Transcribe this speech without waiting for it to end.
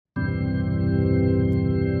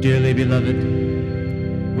Dearly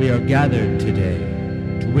beloved, we are gathered today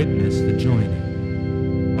to witness the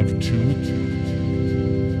joining of two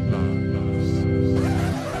loves.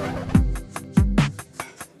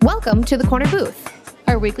 Welcome to the Corner Booth,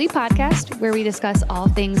 our weekly podcast where we discuss all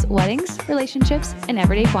things weddings, relationships, and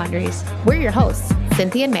everyday quandaries. We're your hosts,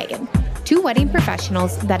 Cynthia and Megan, two wedding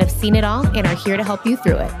professionals that have seen it all and are here to help you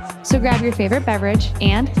through it. So grab your favorite beverage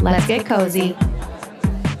and let's get cozy.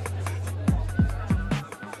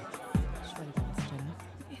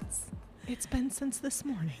 It's been since this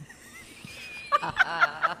morning.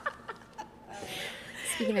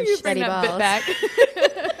 Speaking of shitty balls, back.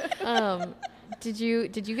 did you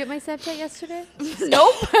get my Snapchat yesterday?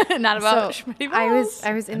 Nope, not about shitty balls.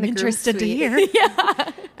 I was in I'm the interested groom to suite. hear.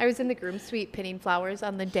 Yeah. I was in the groom suite pinning flowers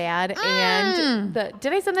on the dad and the.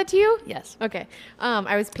 Did I send that to you? Yes. Okay.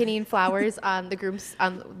 I was pinning flowers on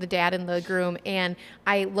the dad and the groom, and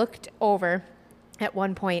I looked over at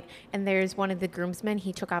one point, and there's one of the groomsmen.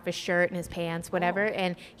 He took off his shirt and his pants, whatever,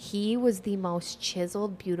 and he was the most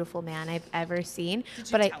chiseled, beautiful man I've ever seen.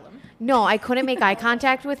 Did you tell him? No, I couldn't make eye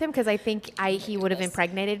contact with him because I think he would have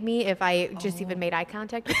impregnated me if I just even made eye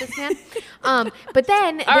contact with this man. But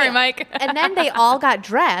then, all right, Mike. and then they all got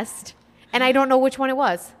dressed, and I don't know which one it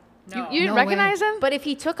was. No. You didn't recognize him? But if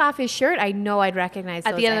he took off his shirt, I know I'd recognize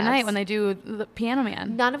at those the end of the abs. night when they do the Piano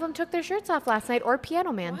Man. None of them took their shirts off last night or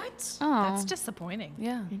Piano Man. What? Oh. That's disappointing.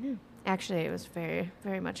 Yeah. I know. Actually, it was very,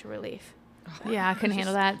 very much a relief. Yeah, I couldn't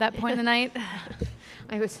handle that at that point in the night.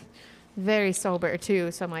 I was very sober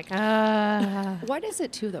too, so I'm like, What is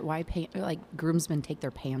it too that groomsmen take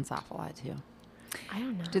their pants off a lot too? I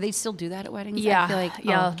don't know. Do they still do that at weddings? Yeah, I feel like,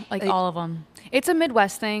 like all of them. It's a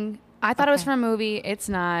Midwest thing. I thought it was from a movie. It's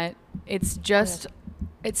not. It's just.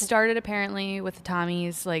 It started apparently with the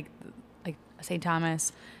Tommies, like St.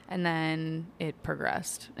 Thomas, and then it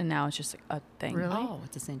progressed, and now it's just a thing. Really? Oh,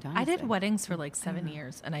 it's the same time. I did weddings for like 7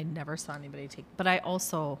 years, and I never saw anybody take. But I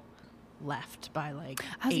also left by like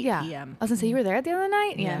 8 p.m. I was gonna say you were there at the end of the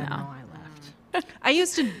night. Yeah, no, I left. I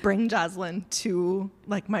used to bring Joslyn to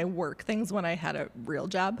like my work things when I had a real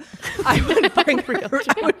job. I would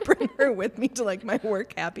bring her with me to like my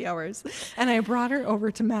work happy hours. And I brought her over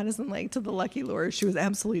to Madison Lake to the Lucky Lure. She was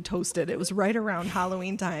absolutely toasted. It was right around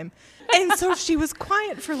Halloween time. And so she was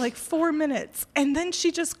quiet for like 4 minutes. And then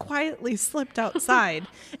she just quietly slipped outside.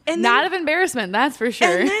 And Not of embarrassment, that's for sure.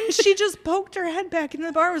 And then she just poked her head back in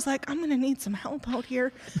the bar, was like, I'm going to need some help out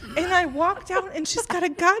here. And I walked out, and she's got a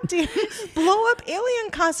goddamn blow-up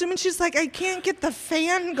alien costume, and she's like, I can't get the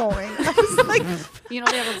fan going. I was like, you know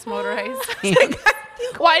they have those motorized.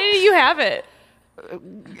 Why did you have it?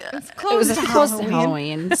 it's It close was to close to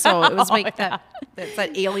Halloween. Halloween, so it was like that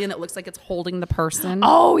alien that looks like it's holding the person.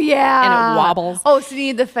 Oh yeah, And it wobbles. Oh, so you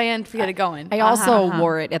need the fan to get it going. I also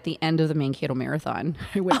wore it at the end of the Mankato Marathon.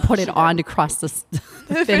 I would put it on to cross the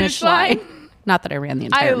finish line. Not that I ran the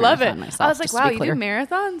entire I love marathon it. myself. I was like, just to wow, be you clear. do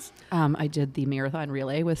marathons? I did the marathon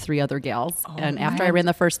relay with 3 other gals, and after I ran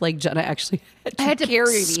the first leg, Jenna actually had to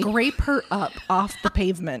carry me, scrape her up off the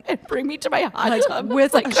pavement and bring me to my hot tub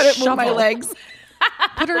with I a couldn't move my shovel. legs.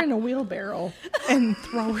 Put her in a wheelbarrow and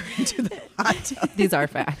throw her into the hot tub. These are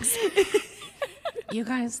facts. You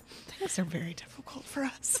guys, things are very difficult for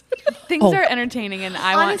us. Things are entertaining, and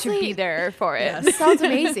I want to Honestly, be there for it. This sounds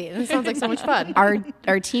amazing. This sounds like so much fun.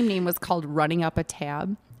 Our team name was called Running Up a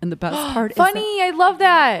Tab, and the best part Funny, I love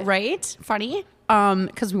that. is right, funny,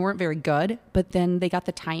 because we weren't very good, but then they got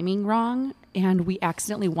the timing wrong, and we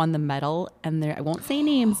accidentally won the medal. And I won't say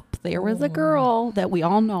names, but there was a girl that we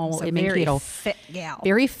all know in Mankato, fit gal.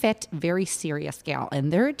 very fit, very serious gal,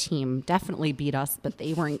 and their team definitely beat us, but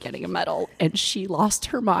they weren't getting a medal, and she lost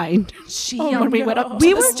her mind. When we went up to we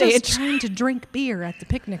the were stage. just trying to drink beer at the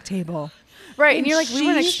picnic table. Right, and you're like, we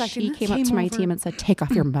weren't She expecting came this. up to my over. team and said, "Take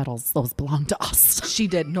off your medals; those belong to us." She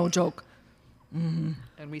did, no joke. And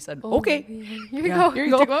we said, "Okay." Here you go. Here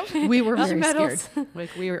you go. Take 'em. We were Those very medals. scared. Like,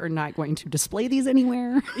 we are not going to display these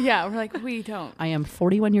anywhere. Yeah, we're like, we don't. I am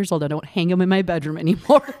 41 years old. I don't hang them in my bedroom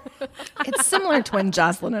anymore. It's similar to when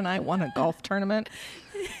Joslyn and I won a golf tournament.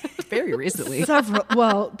 Very recently.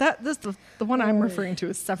 The one I'm referring to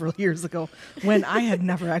is several years ago when I had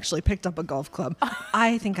never actually picked up a golf club.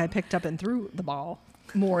 I think I picked up and threw the ball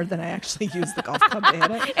more than I actually used the golf club to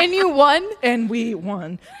hit it. And you won? And we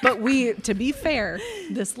won. But to be fair,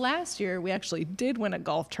 this last year, we actually did win a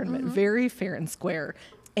golf tournament, very fair and square.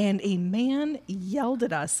 And a man yelled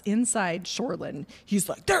at us inside Shoreland. He's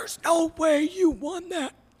like, "There's no way you won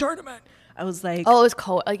that tournament." I was like, Oh, it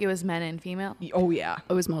was like it was men and female? oh yeah.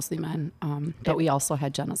 It was mostly men. But we also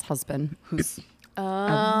had Jenna's husband, who's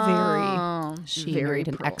She very married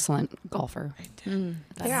an pro. excellent golfer. There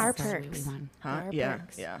are That's really perks. fun. Huh? Yeah,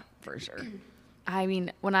 for sure. I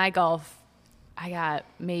mean, when I golf, I got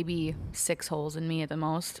maybe 6 holes in me at the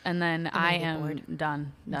most, and then I am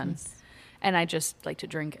done. And I just like to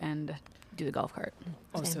drink and do the golf cart.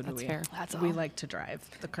 Oh, so do That's we. fair. That's We all. like to drive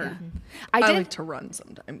the cart. I I did. like to run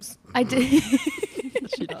sometimes. I did.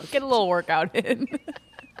 Get a little workout in.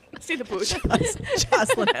 See the boots.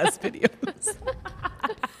 Joslyn has videos.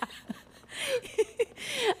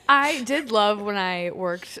 I did love when I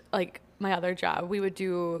worked like my other job. We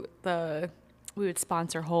would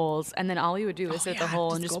sponsor holes, and then all we would do was sit at the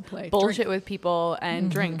hole and just just go play. bullshit with people and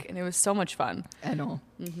drink, and it was so much fun. I know.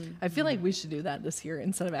 I feel like we should do that this year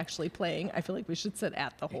instead of actually playing. I feel like we should sit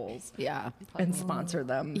at the holes Yeah. and sponsor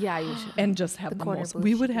them. Yeah, you should. And just have the corner most. booth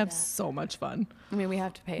We should would do have that. so much fun. I mean, we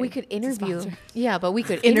have to pay. We could to interview. sponsor. Yeah, but we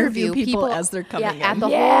could Interview interview people as they're coming at in. the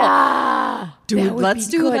hole. Yeah. Dude, That would let's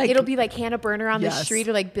be do good. like It'll be like Hannah Burner on the Yes. street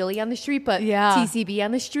or like Billy on the street, but Yeah. TCB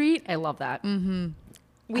on the street. I love that.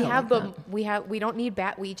 We have the we don't need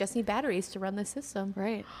we just need batteries to run the system.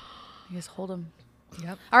 Right. You just hold them.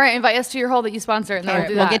 Yep. All right, invite us to your hole that you sponsor, and then we'll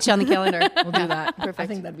do We'll that. get you on the calendar. We'll do that. I Perfect.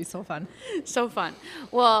 think that'd be so fun. So fun.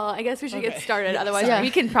 Well, I guess we should get Okay. started. Otherwise, Yeah. we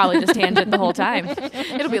can probably just tangent the whole time.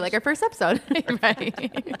 It'll be like our first episode. Right.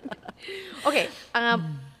 Okay.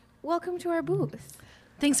 Welcome to our booth.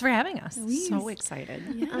 Thanks for having us. So excited.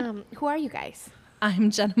 Who are you guys? I'm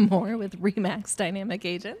Jenna Mohr with Remax Dynamic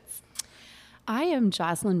Agents. I am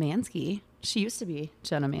Joslyn Manske. She used to be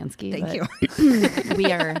Jenna Manske. Thank you. you.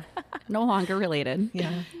 We are no longer related.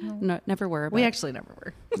 Yeah. No, never were. We but actually never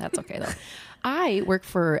were. That's okay, though. I work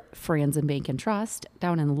for Frandsen Bank Trust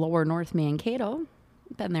down in lower North Mankato.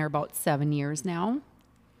 Been there about 7 years now.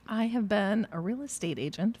 I have been a real estate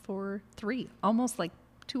agent for 3, almost like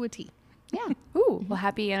to a T. Yeah. Ooh, well,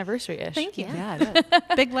 happy anniversary-ish. Thank you. Yeah.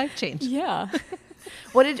 Big life change. Yeah.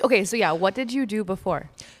 What did you do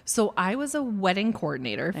before? So I was a wedding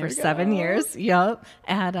coordinator for we 7 years. Yep.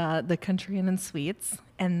 At the Country Inn and Suites.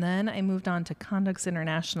 And then I moved on to Conducts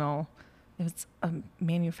International. It was a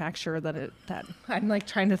manufacturer that I'm like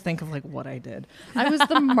trying to think of like what I did. I was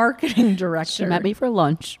the marketing director. She met me for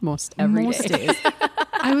lunch most every Most day. days.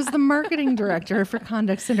 I was the marketing director for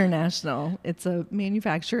Conducts International. It's a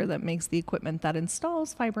manufacturer that makes the equipment that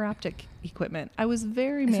installs fiber optic equipment. I was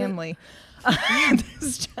very manly.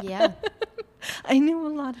 This job. Yeah. I knew a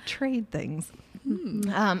lot of trade things.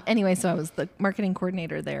 Anyway, so I was the marketing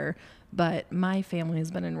coordinator there, but my family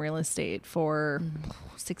has been in real estate for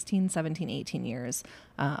 16, 17, 18 years.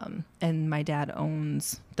 And my dad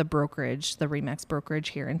owns the brokerage, the Remax brokerage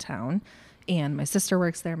here in town. And my sister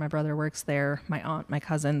works there. My brother works there. My aunt, my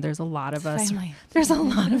cousin. There's a lot of us. Family. There's a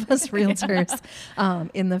lot of us realtors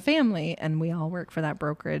in the family, and we all work for that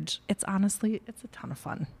brokerage. It's a ton of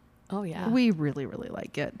fun. Oh, yeah. We really, really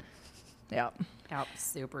like it. Yeah. Yep,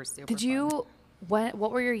 super, super Did you, what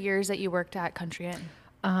were your years that you worked at Country Inn?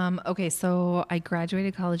 Okay, so I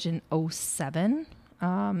graduated college in 2007.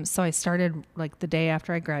 So I started like the day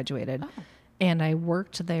after I graduated. And I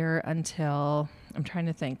worked there until, I'm trying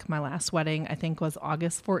to think, my last wedding, I think, was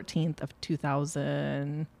August 14th of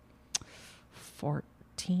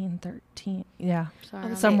 2014, 13. Yeah,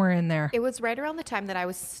 somewhere in there. It was right around the time that I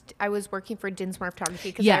was working for Dinsmore Photography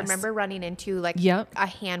because I Yes. remember running into like Yep. a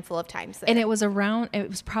handful of times there. And it was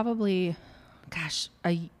probably, gosh,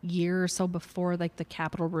 a year or so before like the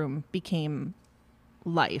Capitol Room became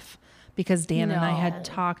life, because Dan and I had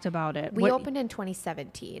talked about it. we opened in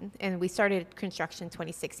 2017 and we started construction in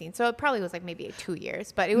 2016. So it probably was like maybe 2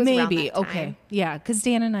 years, but it was around maybe that time. okay, yeah, because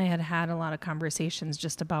Dan and I had a lot of conversations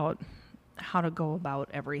just about how to go about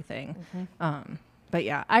everything. But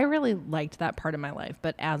yeah, I really liked that part of my life.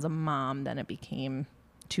 But as a mom, then it became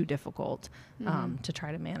too difficult to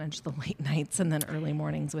try to manage the late nights and then early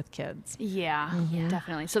mornings with kids. Yeah,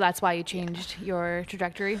 definitely. So that's why you changed your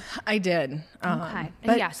trajectory? I did. Okay.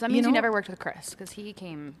 But, Yeah, so that means you never worked with Chris because he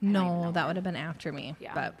came. No, that would have been after me.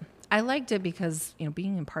 Yeah. But I liked it because,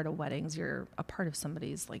 being a part of weddings, you're a part of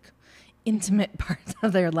somebody's like intimate parts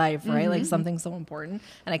of their life, right? Like something so important.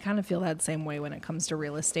 And I kind of feel that same way when it comes to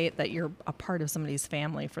real estate, that you're a part of somebody's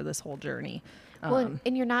family for this whole journey. Well,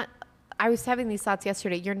 and you're not. I was having these thoughts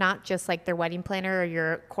yesterday. You're not just like their wedding planner or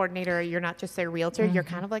your coordinator, or you're not just their realtor. You're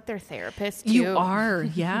kind of like their therapist too. You are,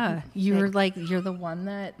 yeah. You're you're the one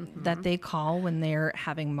that they call when they're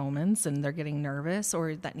having moments and they're getting nervous,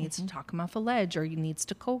 or that needs to talk them off a ledge, or you needs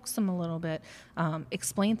to coax them a little bit,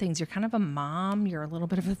 explain things. You're kind of a mom. You're a little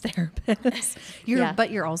bit of a therapist.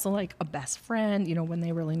 But you're also like a best friend. When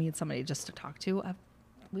they really need somebody just to talk to.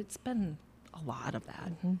 It's been a lot of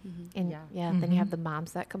that. And then you have the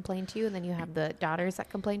moms that complain to you, and then you have the daughters that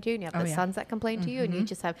complain to you, and you have the sons that complain to you, and you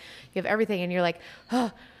have everything, and you're like,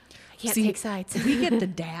 oh, I can't take sides. We get the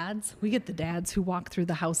dads who walk through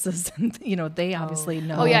the houses, and they obviously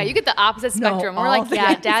know. Oh yeah, you get the opposite spectrum. We're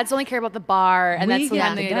like, dads only care about the bar, and that's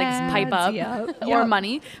when they like pipe up or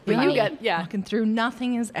money. But you get walking through.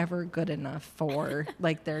 Nothing is ever good enough for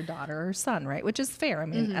like their daughter or son, right? Which is fair. I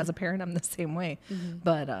mean, as a parent, I'm the same way.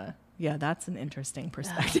 But that's an interesting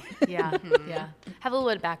perspective. Yeah. Have a little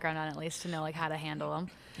bit of background on it, at least to know like how to handle them.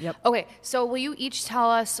 Yep. Okay, so will you each tell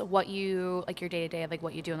us what you like your day to day, like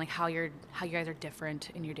what you do, and like how you guys are different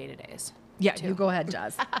in your day to days? Yeah, you go ahead,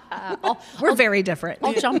 Joz. We're very different.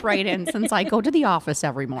 I'll jump right in since I go to the office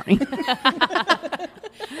every morning.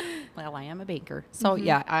 Well, I am a banker. So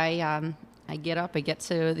I get up, I get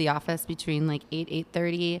to the office between like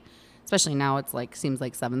 8:30. Especially now it's like, seems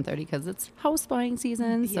like 7:30 because it's house buying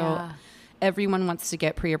season. So everyone wants to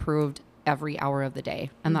get pre-approved every hour of the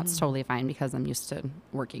day. And that's totally fine because I'm used to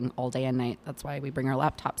working all day and night. That's why we bring our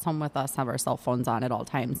laptops home with us, have our cell phones on at all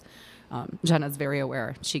times. Jenna's very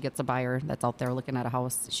aware. She gets a buyer that's out there looking at a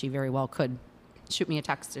house. She very well could shoot me a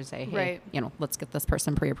text or say, hey, let's get this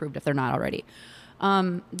person pre-approved if they're not already.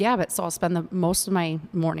 But so I'll spend most of my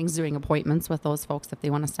mornings doing appointments with those folks if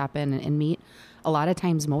they want to stop in and meet. A lot of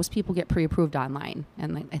times, most people get pre-approved online.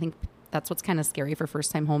 And I think that's what's kind of scary for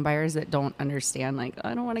first-time home buyers that don't understand, like,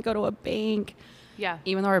 I don't want to go to a bank. Yeah.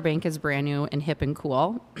 Even though our bank is brand new and hip and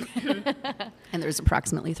cool. And there's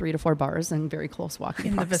approximately 3 to 4 bars in very close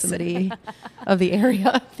walking proximity of the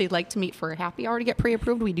area. If they'd like to meet for a happy hour to get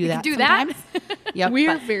pre-approved, we do that sometimes. Yep,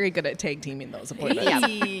 We're very good at tag teaming those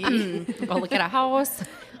appointments. Go look at a house.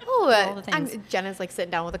 Jenna's like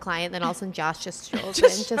sitting down with a client, and then all of a sudden Josh just strolls in,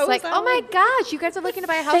 just like, oh my gosh, you guys are looking to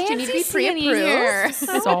buy a house. You need to be pre-approved.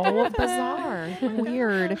 So bizarre.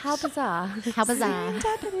 Weird. How bizarre.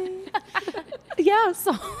 Yeah,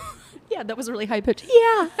 so that was really high pitched.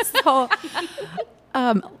 Yeah. So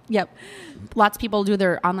lots of people do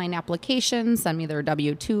their online applications, send me their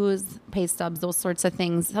W-2s, pay stubs, those sorts of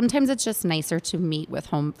things. Sometimes it's just nicer to meet with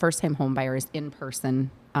first-time home buyers in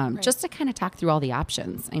person, just to kind of talk through all the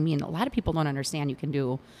options. I mean, a lot of people don't understand you can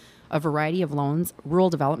do a variety of loans. Rural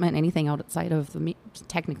development, anything outside of the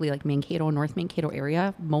technically like Mankato, North Mankato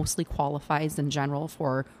area, mostly qualifies in general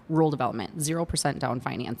for rural development, 0% down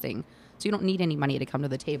financing. So you don't need any money to come to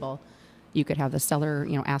the table. You could have the seller,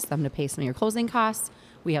 ask them to pay some of your closing costs.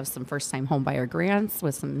 We have some first-time home buyer grants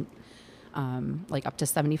with some like up to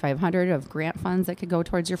 $7,500 of grant funds that could go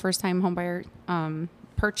towards your first-time home buyer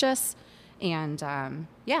purchase. And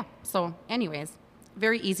so anyways,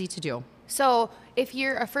 very easy to do. So if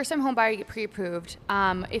you're a first-time home buyer, you get pre-approved.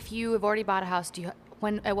 If you have already bought a house,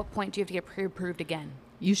 at what point do you have to get pre-approved again?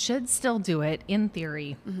 You should still do it, in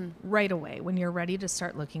theory, right away when you're ready to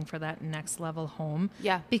start looking for that next level home.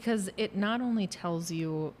 Yeah. Because it not only tells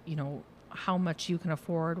you, how much you can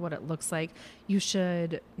afford, what it looks like. You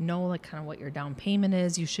should know like kind of what your down payment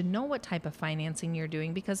is. You should know what type of financing you're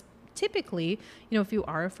doing, because typically, if you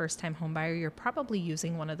are a first-time home buyer, you're probably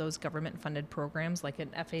using one of those government-funded programs like an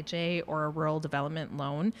FHA or a rural development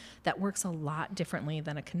loan that works a lot differently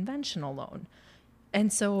than a conventional loan.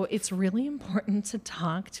 And so it's really important to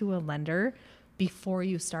talk to a lender before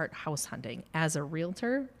you start house hunting. As a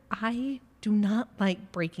realtor, I do not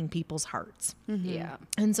like breaking people's hearts. Yeah.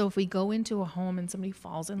 And so if we go into a home and somebody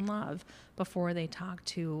falls in love before they talk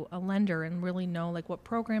to a lender and really know like what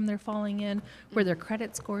program they're falling in, where their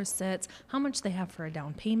credit score sits, how much they have for a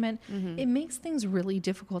down payment, it makes things really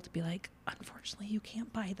difficult to be like, unfortunately, you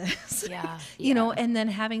can't buy this. Yeah. And then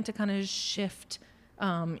having to kind of shift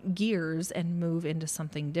gears and move into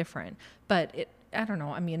something different. But I don't know.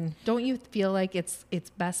 I mean, don't you feel like it's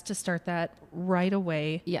best to start that right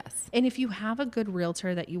away? Yes. And if you have a good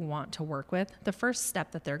realtor that you want to work with, the first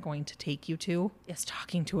step that they're going to take you to is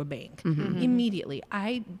talking to a bank immediately.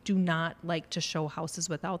 I do not like to show houses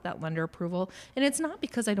without that lender approval. And it's not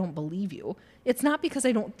because I don't believe you. It's not because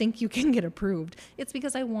I don't think you can get approved. It's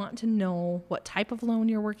because I want to know what type of loan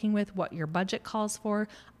you're working with, what your budget calls for.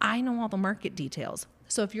 I know all the market details.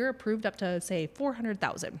 So if you're approved up to, say,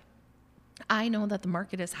 $400,000, I know that the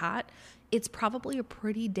market is hot. It's probably a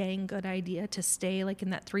pretty dang good idea to stay like in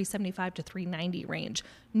that 375 to 390 range,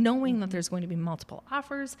 knowing that there's going to be multiple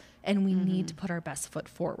offers and we need to put our best foot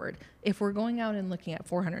forward. If we're going out and looking at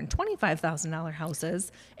 $425,000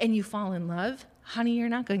 houses and you fall in love, honey, you're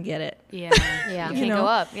not going to get it. Yeah. You can't go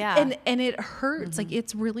up. Yeah. And it hurts. Like,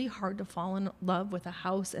 it's really hard to fall in love with a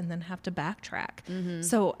house and then have to backtrack.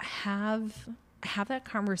 So have that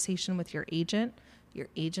conversation with your agent. Your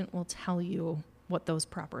agent will tell you what those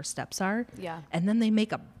proper steps are. Yeah. And then they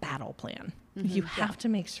make a battle plan. You have to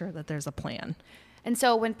make sure that there's a plan. And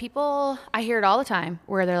so when people, I hear it all the time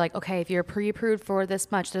where they're like, okay, if you're pre-approved for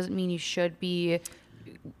this much, doesn't mean you should be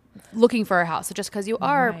looking for a house. So just because you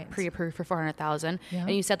are pre-approved for 400,000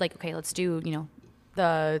 and you said like, okay, let's do,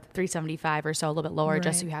 the 375 or so, a little bit lower,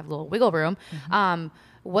 just so you have a little wiggle room.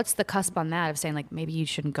 What's the cusp on that of saying like, maybe you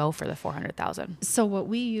shouldn't go for the 400,000? So what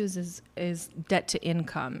we use is debt to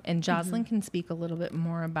income, and Joslyn can speak a little bit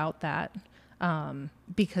more about that.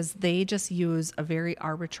 Because they just use a very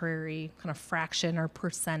arbitrary kind of fraction or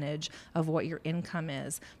percentage of what your income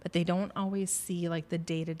is, but they don't always see like the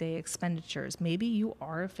day-to-day expenditures. Maybe you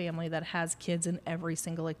are a family that has kids in every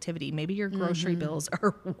single activity. Maybe your grocery bills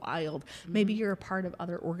are wild. Maybe you're a part of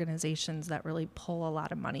other organizations that really pull a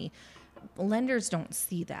lot of money. Lenders don't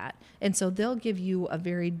see that. And so they'll give you a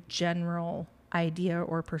very general idea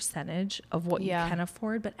or percentage of what you can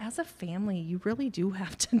afford, but as a family you really do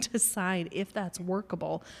have to decide if that's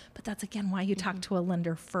workable. But that's again why you talk to a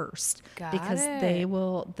lender first, because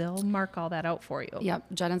they'll mark all that out for you. Yep,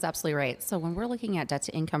 Jenna's absolutely right. So when we're looking at debt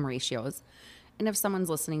to income ratios, and if someone's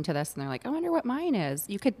listening to this and they're like, I wonder what mine is,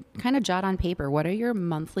 you could kind of jot on paper, what are your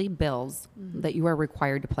monthly bills that you are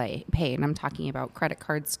required to pay? And I'm talking about credit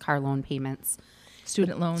cards, car loan payments.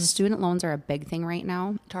 Student loans. Student loans are a big thing right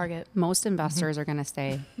now. Target. Most investors are going to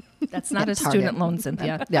say that's not a student loan,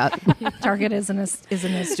 Cynthia. Yeah. Target isn't a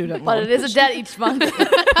student loan. But it is a debt each month.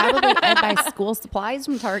 Probably I buy school supplies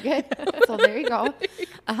from Target. So there you go.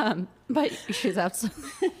 But she's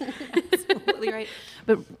absolutely right.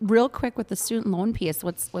 But real quick with the student loan piece,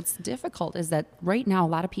 what's difficult is that right now a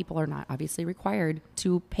lot of people are not obviously required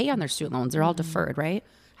to pay on their student loans. They're all deferred, right?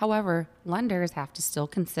 However, lenders have to still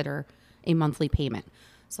consider a monthly payment.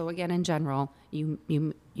 So again, in general, you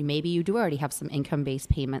maybe you do already have some income-based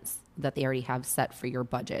payments that they already have set for your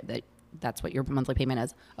budget. That's what your monthly payment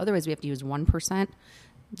is. Otherwise, we have to use 1%.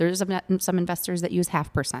 There's some investors that use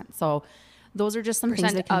 0.5%. So those are just some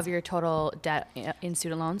things that of your total debt in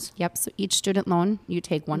student loans. Yep. So each student loan, you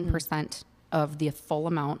take 1% of the full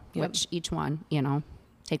amount, which each one,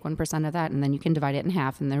 take 1% of that, and then you can divide it in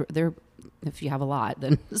half. And they're if you have a lot,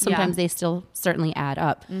 then sometimes they still certainly add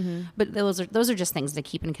up. But those are just things to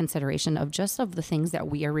keep in consideration of the things that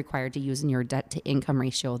we are required to use in your debt to income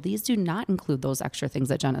ratio. These do not include those extra things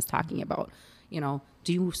that Jenna's talking about. You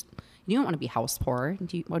don't want to be house poor.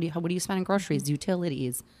 What do you spend on groceries,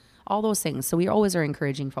 utilities, all those things? So we always are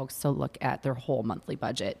encouraging folks to look at their whole monthly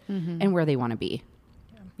budget and where they want to be.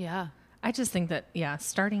 Yeah. I just think that,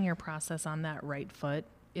 starting your process on that right foot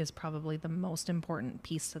is probably the most important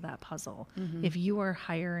piece to that puzzle. If you are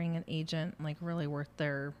hiring an agent like really worth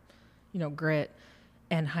their, grit,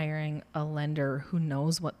 and hiring a lender who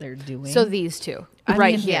knows what they're doing. So these two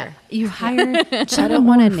here. You hire Jenna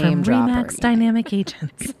want a name dropper. Remax Dynamic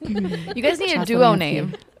Agents. You guys need a duo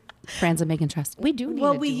name. Frandsen Bank Trust. We do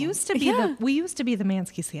need we used to be the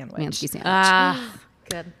Manske sandwich. Manske sandwich.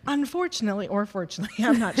 Good. Unfortunately or fortunately,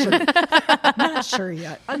 I'm not sure. I'm not sure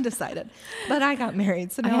yet. Undecided. But I got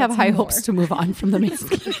married, so now I have high Mohr. hopes to move on from the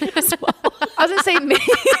Manske as well. I was gonna say me.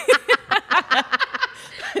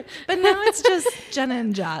 But now it's just Jenna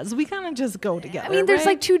and Joz. We kind of just go together. I mean, there's right?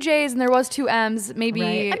 like 2 J's and there was 2 M's. Maybe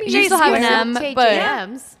Right. I mean, you still have an M, Take but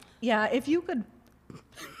M's. Yeah, if you could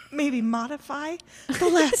maybe modify the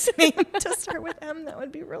last name to start with M, that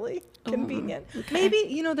would be really convenient. Okay.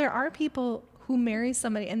 Maybe, there are people who marry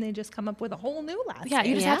somebody and they just come up with a whole new last name.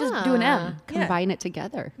 you just have to do an M. Combine it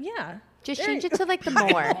together. Yeah. Just change it to like the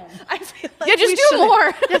Mohr. I feel like Just do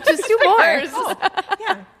more. Just do more.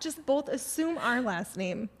 Yeah, just both assume our last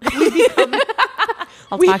name.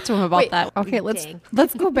 I'll talk to him about that. Okay,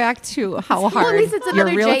 let's go back to how hard at least it's your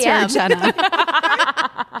another realtor, JM. Jenna.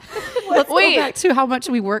 Let's go back to how much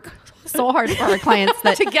we work so hard for our clients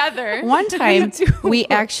that Together. one time we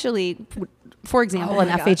actually, for example, Oh an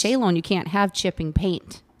my FHA loan, you can't have chipping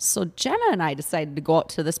paint. So Jenna and I decided to go out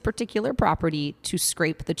to this particular property to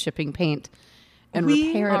scrape the chipping paint and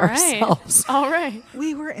repair it ourselves. All right.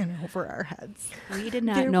 We were in over our heads. We did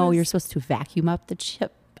not know you're supposed to vacuum up the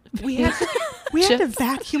chip. We had to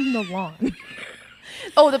vacuum the lawn.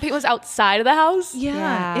 Oh, the paint was outside of the house?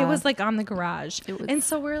 Yeah. It was like on the garage. And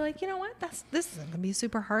so we're like, you know what? This isn't going to be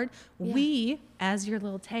super hard. Yeah. We, as your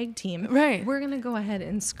little tag team, we're going to go ahead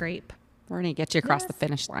and scrape. We're going to get you across the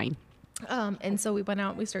finish line. And so we went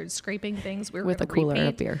out, we started scraping things. We were with a cooler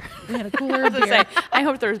of beer. We had a cooler of beer. I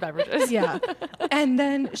hope there was beverages. Yeah. And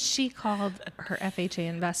then she called her FHA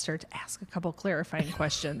investor to ask a couple clarifying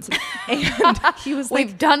questions. And he was like,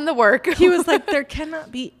 We've done the work. He was like, there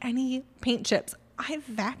cannot be any paint chips I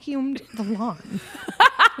vacuumed the lawn.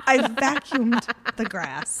 I vacuumed the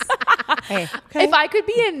grass. Hey, Okay? If I could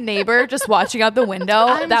be a neighbor just watching out the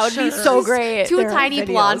window, that would be sure. so great. Two There are tiny videos.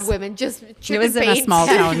 blonde women just it was in a paint, small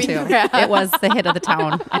town vacuuming too. grass. It was the hit of the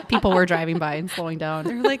town. People were driving by and slowing down.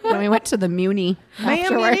 They're like, when we went to the Muni Ma'am, you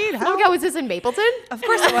afterward. need Oh help? my God, was this in Mapleton? Of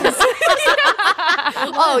course it was.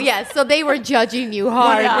 Oh yes, so they were judging you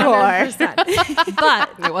hardcore. 100%. But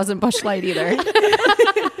It wasn't Bush Light either.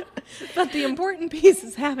 But the important piece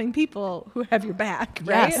is having people who have your back,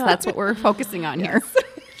 right? Yes, that's what we're focusing on here.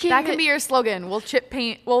 That can be your slogan.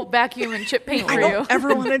 We'll vacuum and chip paint I for you. don't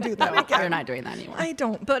ever want to do that again. We're not doing that anymore. I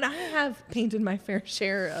don't, but I have painted my fair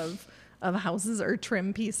share of houses or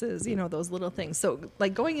trim pieces, those little things. So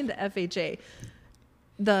like going into FHA,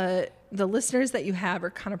 the listeners that you have are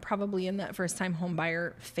kind of probably in that first time home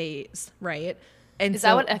buyer phase, right? And Is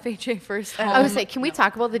that what FHA first? I would say, can we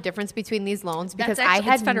talk about the difference between these loans? Because I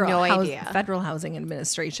had no idea. Federal Housing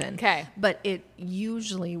Administration. Okay. But it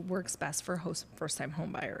usually works best for first time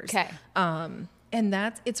home buyers. Okay. And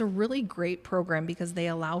it's a really great program because they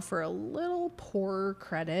allow for a little poorer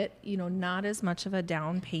credit, not as much of a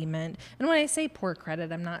down payment. And when I say poor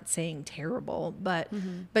credit, I'm not saying terrible, but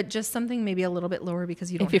just something maybe a little bit lower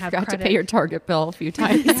because you don't If you have forgot credit. to pay your Target bill a few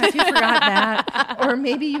times. Yeah, if you forgot that, or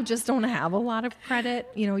maybe you just don't have a lot of credit,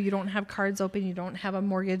 you don't have cards open, you don't have a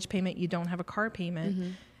mortgage payment, you don't have a car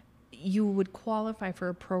payment, you would qualify for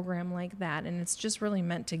a program like that. And it's just really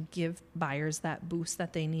meant to give buyers that boost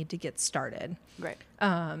that they need to get started. Right.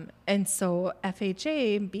 And so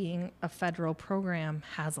FHA, being a federal program,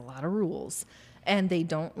 has a lot of rules. And they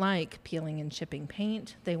don't like peeling and chipping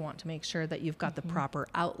paint. They want to make sure that you've got the proper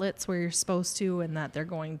outlets where you're supposed to, and that they're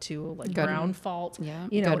going to Good. ground fault. Yeah,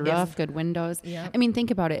 if- good roof, good windows. Yeah. I mean, think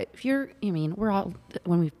about it. We're all,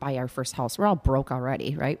 when we buy our first house, we're all broke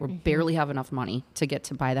already, right? We barely have enough money to get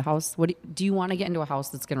to buy the house. Do you want to get into a house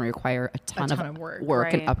that's going to require a ton of work,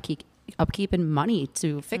 and right. upkeep and money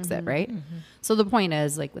to fix it, right? So the point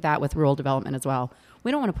is, like with that, with rural development as well, we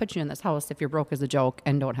don't want to put you in this house if you're broke as a joke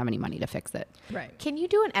and don't have any money to fix it. Right. Can you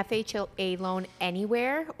do an FHA loan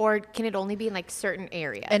anywhere, or can it only be in like certain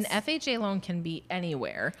areas? An FHA loan can be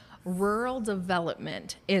anywhere. Rural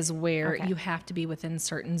development is where Okay. you have to be within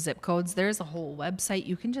certain zip codes. There's a whole website.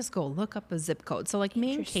 You can just go look up a zip code. So like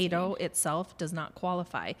Mankato itself does not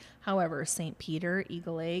qualify. However, St. Peter,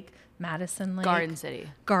 Eagle Lake, Madison Lake, Garden City.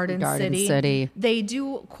 Garden City. City, they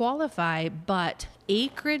do qualify, but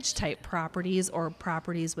acreage type properties or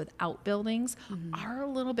properties with outbuildings are a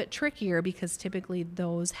little bit trickier because typically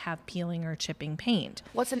those have peeling or chipping paint.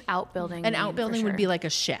 What's an outbuilding? An mean for outbuilding would sure? be like a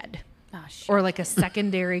shed Oh, shit. or like a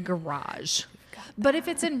secondary garage. But if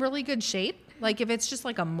it's in really good shape, like if it's just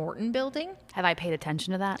like a Morton building, Have I paid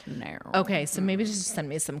attention to that? No. okay, so maybe just send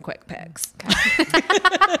me some quick pics.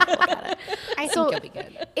 I think it'll be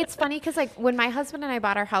good. It's funny because like when my husband and I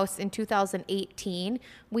bought our house in 2018,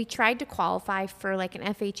 we tried to qualify for like an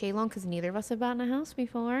FHA loan because neither of us have bought a house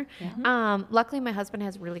before. Luckily, my husband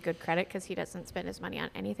has really good credit because he doesn't spend his money on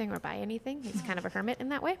anything or buy anything. He's kind of a hermit in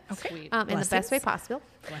that way. Okay. In the best way possible.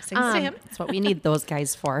 Blessings to him. That's what we need those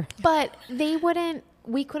guys for. But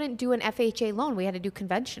we couldn't do an FHA loan. We had to do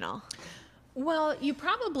conventional. Well, you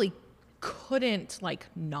probably couldn't like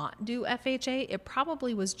not do FHA. It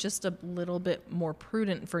probably was just a little bit more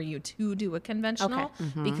prudent for you to do a conventional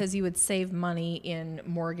because you would save money in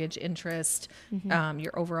mortgage interest,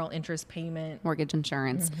 your overall interest payment. Mortgage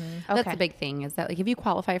insurance. That's Okay. the big thing is that like if you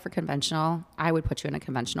qualify for conventional, I would put you in a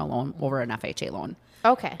conventional loan over an FHA loan.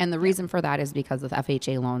 Okay. And the reason for that is because with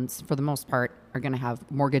FHA loans, for the most part, are going to have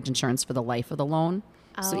mortgage insurance for the life of the loan.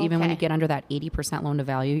 So even when you okay. get under that 80% loan to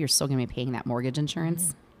value, you're still going to be paying that mortgage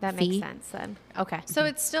insurance. That fee. makes sense then. Okay. So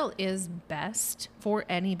it still is best for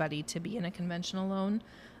anybody to be in a conventional loan.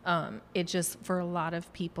 It just, for a lot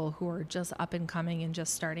of people who are just up and coming and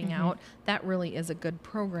just starting out, that really is a good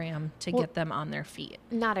program to get them on their feet.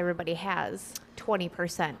 Not everybody has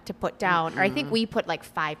 20% to put down, or I think we put like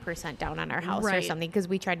 5% down on our house or Right. something because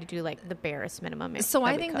we tried to do like the barest minimum. So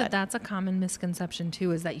I we think could. that that's a common misconception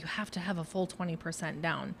too, is that you have to have a full 20%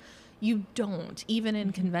 down. You don't, even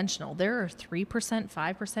in conventional. There are 3%,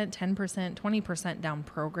 5%, 10%, 20% down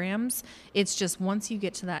programs. It's just once you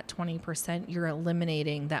get to that 20%, you're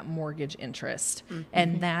eliminating that mortgage interest.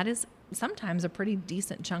 And that is sometimes a pretty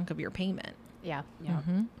decent chunk of your payment. Yeah.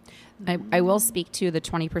 I will speak to the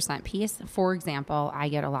 20% piece. For example, I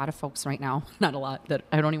get a lot of folks right now, not a lot, that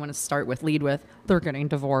I don't even want to lead with, they're getting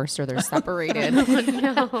divorced or they're separated.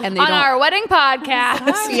 And they On our wedding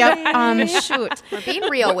podcast. Yep. Shoot. We're being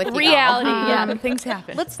real with you. Reality. Yeah, things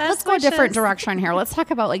happen. Let's go a different direction here. Let's talk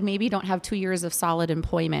about like maybe you don't have 2 years of solid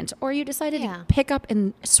employment, or you decided to pick up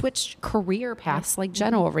and switch career paths like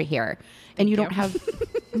Jenna over here. And you don't have,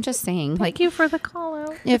 I'm just saying, like, Thank you for the call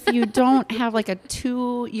out. if you don't have like a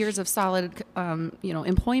 2 years of solid,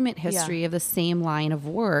 employment history of the same line of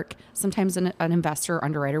work, sometimes an investor or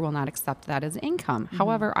underwriter will not accept that as income.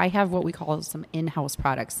 However, I have what we call some in-house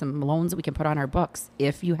products, some loans that we can put on our books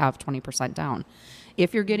if you have 20% down.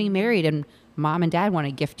 If you're getting married and mom and dad want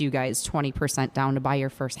to gift you guys 20% down to buy your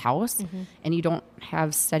first house and you don't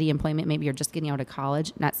have steady employment, maybe you're just getting out of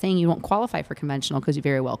college, not saying you won't qualify for conventional because you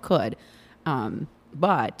very well could.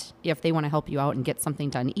 But if they want to help you out and get something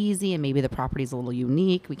done easy and maybe the property's a little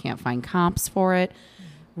unique, we can't find comps for it,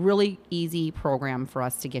 really easy program for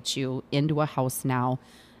us to get you into a house now.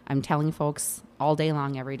 I'm telling folks all day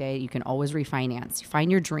long, every day, you can always refinance. Find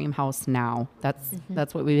your dream house now.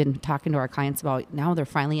 That's what we've been talking to our clients about. Now they're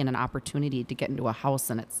finally in an opportunity to get into a house,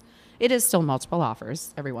 and it is still multiple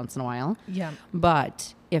offers every once in a while. Yeah.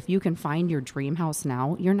 But if you can find your dream house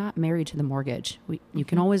now, you're not married to the mortgage. You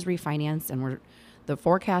can always refinance, and the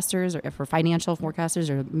forecasters, or if we're financial forecasters,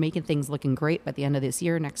 are making things looking great at the end of this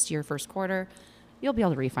year, next year, first quarter, you'll be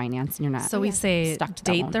able to refinance, and you're not. So we say stuck to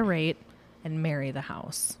that date loan. the rate and marry the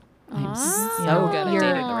house. I'm so good at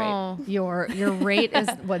dating the rate. Your rate is,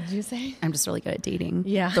 what did you say? I'm just really good at dating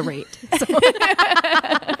the rate.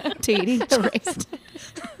 Dating the rate.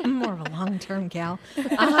 I'm more of a long-term gal.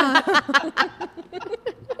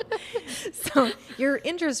 So your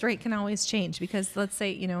interest rate can always change because let's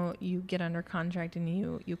say, you get under contract and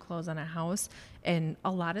you close on a house, and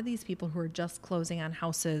a lot of these people who are just closing on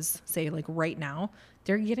houses, say like right now,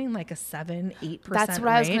 they're getting like a 7-8%. That's what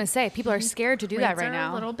I was going to say. People are scared to do that Rates right are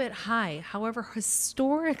now. a little bit high. However,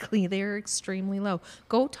 historically, they're extremely low.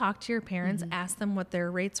 Go talk to your parents, ask them what their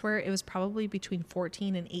rates were. It was probably between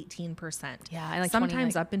 14 and 18%. Yeah, I like 20,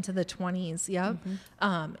 sometimes up into the 20s. Yep.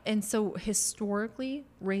 And so historically,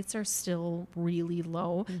 rates are still really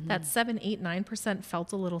low. That 7, 8, 9%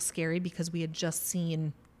 felt a little scary because we had just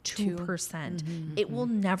seen 2%. It will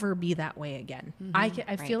never be that way again.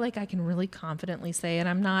 I feel like I can really confidently say, and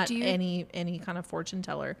I'm not any kind of fortune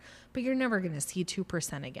teller, but you're never going to see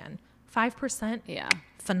 2% again. 5%. Yeah.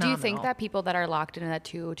 Phenomenal. Do you think that people that are locked into that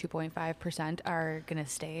 2.5% are going to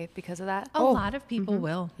stay because of that? A lot of people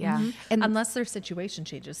will. Yeah. And unless their situation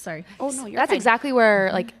changes. Sorry. Oh, no, you're That's fine. exactly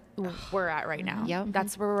where we're at right now. Yep.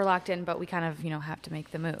 That's where we're locked in, but we kind of, have to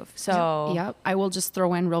make the move. So Yep. I will just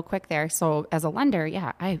throw in real quick there. So as a lender,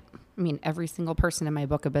 I mean, every single person in my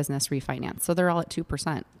book of business refinance. So they're all at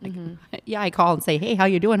 2%. Like, I call and say, hey, how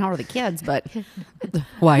you doing? How are the kids? But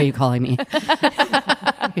why are you calling me?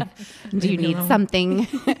 Do you need something?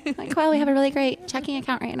 Like, well, we have a really great checking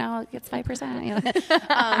account right now. It gets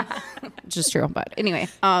 5%. Which is true. But anyway,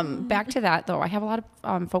 back to that though. I have a lot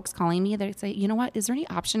of folks calling me that say, you know what? Is there any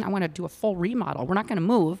option? I want to do a full remodel. We're not going to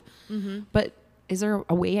move, but is there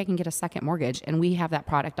a way I can get a second mortgage? And we have that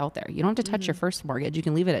product out there. You don't have to touch your first mortgage. You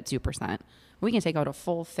can leave it at 2%. We can take out a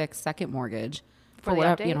full fixed second mortgage For the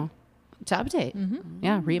whatever, update? to update.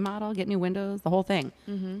 Yeah, remodel, get new windows, the whole thing.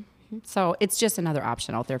 So it's just another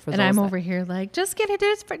option out there for And those. I'm that- over here like, just get a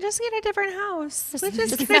different house. Just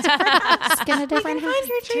get a different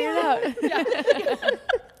house.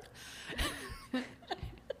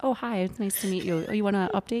 Oh, hi. It's nice to meet you. Oh, you want to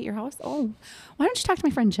update your house? Oh, why don't you talk to my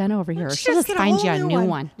friend Jenna over here? She'll just get a find whole you a new new one.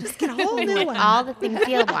 one. Just get a whole new one. All the things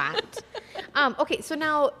you want. Okay, so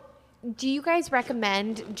now, do you guys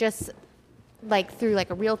recommend just like through like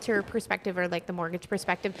a realtor perspective or like the mortgage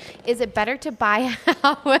perspective, is it better to buy a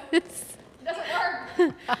house? It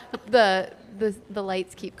doesn't work. The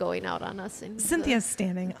lights keep going out on us. And Cynthia's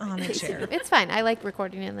standing on a chair. It's fine. I like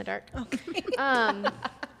recording in the dark. Okay.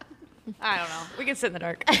 I don't know. We can sit in the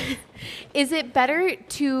dark. Is it better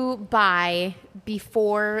to buy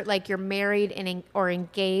before like you're married and or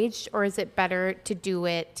engaged, or is it better to do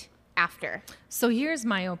it after? So here's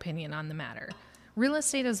my opinion on the matter. Real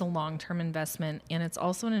estate is a long-term investment, and it's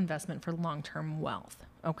also an investment for long-term wealth,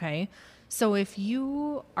 okay? So if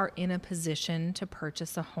you are in a position to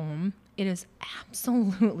purchase a home, it is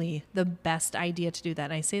absolutely the best idea to do that.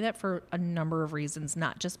 And I say that for a number of reasons,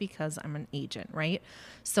 not just because I'm an agent, right?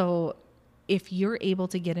 So if you're able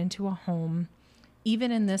to get into a home,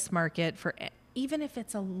 even in this market, even if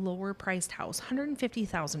it's a lower priced house,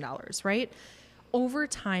 $150,000, right? over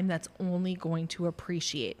time, that's only going to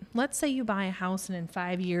appreciate. Let's say you buy a house and in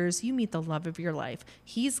 5 years, you meet the love of your life.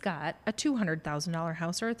 He's got a $200,000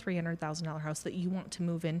 house or a $300,000 house that you want to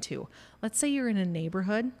move into. Let's say you're in a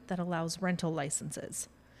neighborhood that allows rental licenses.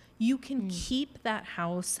 You can keep that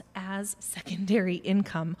house as secondary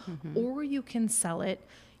income, or you can sell it.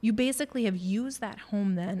 You basically have used that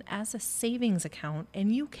home then as a savings account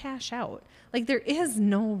and you cash out. Like, there is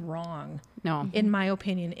no wrong, in my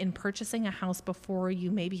opinion, in purchasing a house before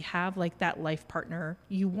you maybe have like that life partner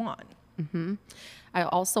you want. I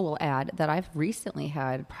also will add that I've recently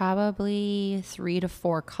had probably 3 to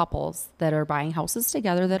 4 couples that are buying houses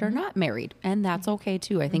together that are not married. And that's okay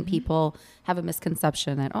too. I think people have a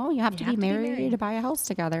misconception that, oh, you have to be married to buy a house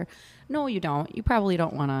together. No, you don't. You probably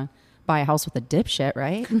don't want to buy a house with a dipshit,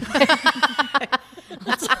 right? Typically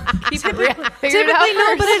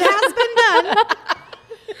no, but it has been done.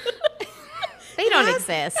 They don't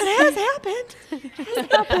exist. It has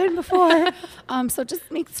happened. Before. So it just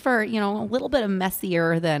makes for, a little bit of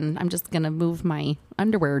messier than I'm just going to move my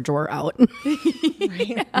underwear drawer out when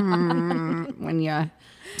you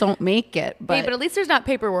don't make it. But at least there's not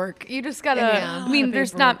paperwork. You just got to, Yeah. I mean,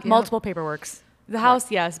 there's not multiple paperworks. The house,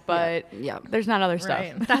 yes, but there's not other stuff.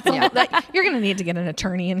 Right. That's you're going to need to get an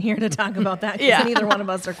attorney in here to talk about that because neither one of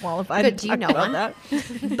us are qualified Good, to do you talk know about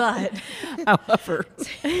one? that. But, however,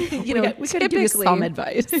 we could give you some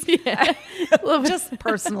advice. just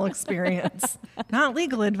personal experience, not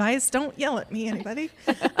legal advice. Don't yell at me, anybody.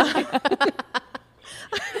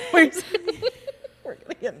 We're going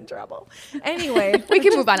to get in trouble. Anyway, We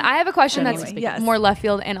can move on. I have a question that's yes. more left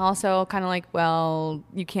field and also kind of like, well,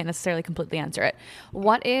 you can't necessarily completely answer it.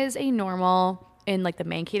 What is a normal in like the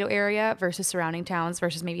Mankato area versus surrounding towns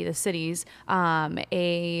versus maybe the cities?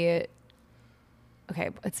 Okay,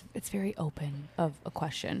 it's very open of a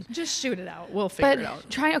question. just shoot it out. We'll figure it out.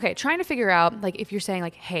 Trying to figure out, like, if you're saying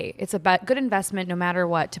like, hey, it's a good investment no matter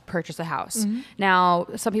what to purchase a house. Now,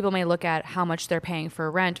 some people may look at how much they're paying for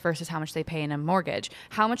rent versus how much they pay in a mortgage.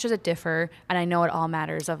 How much does it differ? And I know it all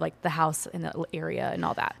matters of like the house in the area and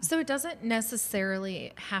all that. So it doesn't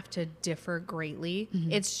necessarily have to differ greatly.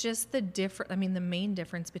 It's just the main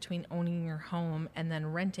difference between owning your home and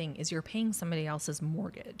then renting is you're paying somebody else's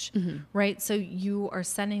mortgage, right? So you are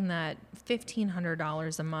sending that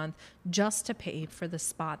 $1,500 a month just to pay for the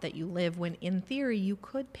spot that you live, when in theory you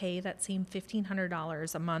could pay that same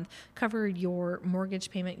 $1,500 a month, cover your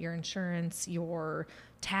mortgage payment, your insurance, your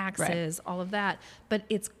taxes, all of that, but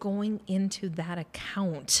it's going into that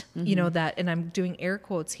account, that, and I'm doing air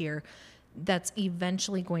quotes here, that's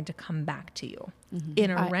eventually going to come back to you.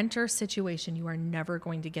 In a renter situation, you are never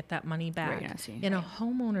going to get that money back. In a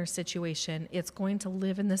homeowner situation, it's going to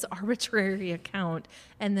live in this arbitrary account.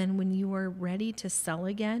 And then when you are ready to sell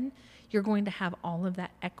again, you're going to have all of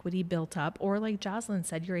that equity built up. Or like Joslyn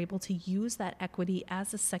said, you're able to use that equity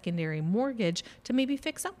as a secondary mortgage to maybe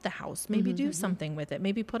fix up the house, maybe do something with it,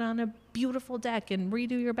 maybe put on a beautiful deck and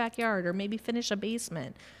redo your backyard, or maybe finish a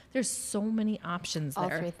basement. There's so many options there. All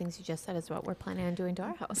 3 things you just said is what we're planning on doing to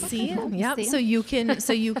our house. See? Yep. See? So you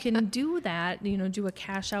can do that, do a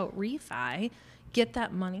cash out refi, get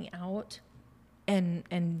that money out and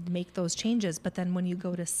make those changes. But then when you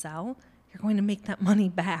go to sell, you're going to make that money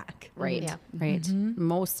back. Right. Yeah. Right.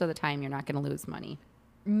 Most of the time, you're not going to lose money.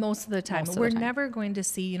 Most of the time. We're never going to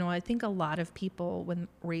see, I think a lot of people, when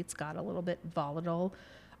rates got a little bit volatile,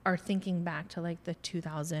 are thinking back to like the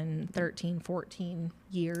 2013, 14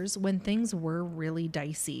 years when things were really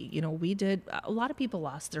dicey. A lot of people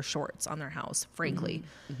lost their shorts on their house, frankly.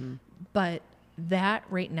 But that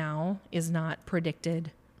right now is not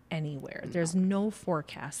predicted anywhere. There's no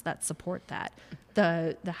forecast that support that.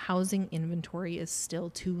 The housing inventory is still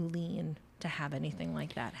too lean to have anything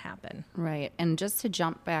like that happen. Right. And just to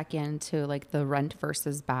jump back into like the rent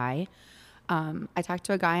versus buy, I talked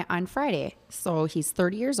to a guy on Friday. So he's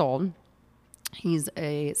 30 years old. He's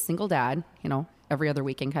a single dad, every other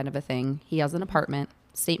weekend kind of a thing. He has an apartment,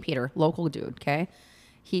 St. Peter, local dude, okay?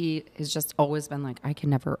 He has just always been like, I can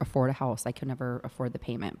never afford a house. I can never afford the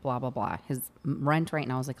payment, blah, blah, blah. His rent right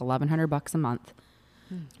now is like $1,100 a month.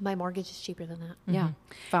 My mortgage is cheaper than that. Yeah.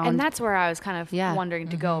 And that's where I was kind of wondering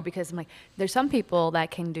to go, because I'm like, there's some people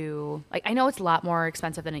that can do, like, I know it's a lot more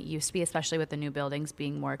expensive than it used to be, especially with the new buildings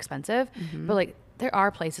being more expensive. But like, there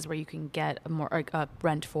are places where you can get a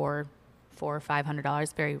rent for $400 or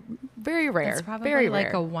 $500. Very, very rare. It's probably very like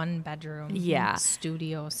rare. a 1-bedroom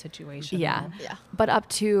studio situation. Yeah. But up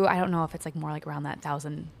to, I don't know if it's like more like around that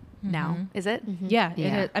 $1,000 now. Is it? Yeah,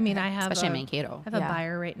 Yeah. it is. I mean, I have Especially a, in Mankato. I have a Yeah.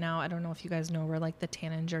 buyer right now. I don't know if you guys know where like the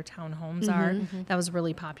Tanninger townhomes are. That was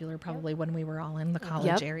really popular probably when we were all in the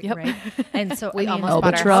college area, right? And so We I mean, almost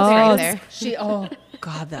bought our house right there. oh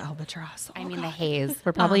God, the albatross. I mean, the haze.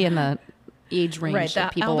 We're probably in the age range Right, of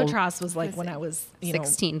that people albatross was like when I was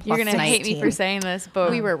 16 plus. You're gonna hate me 16. for saying this,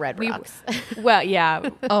 but We were Red Rocks. Well, yeah.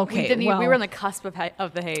 Okay, we well- were on the cusp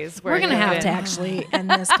of the haze. We're gonna have to actually end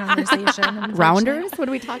this conversation. unfortunately. Rounders? What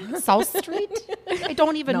are we talking? South Street? I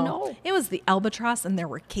don't even No, know. it was the albatross, and there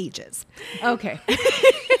were cages. Okay,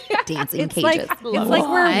 Dancing it's cages. like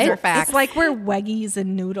where facts. it's like where Weggies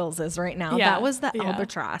and Noodles is right now. Yeah, That was the yeah.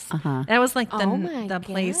 albatross. That was like Oh my the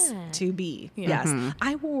place God. to be. Yes,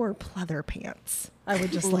 I wore pleather pants. I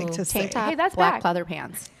would just like to say. Tank top, Hey, that's black back. pleather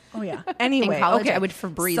pants. Oh yeah. Anyway, In college, okay. I would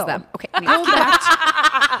Febreze So, them. Okay. Go back.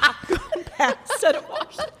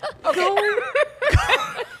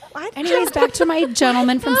 Anyways, back to my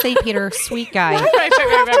gentleman from St. Peter, sweet guy. Right.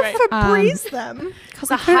 Febreze them.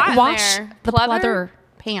 Because I hot couldn't in wash there. the Pleather? pleather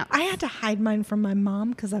pants. I had to hide mine from my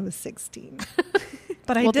mom because I was 16.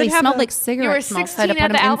 But I Well, did they have smelled a, like cigarette smoke, so I had to 16 put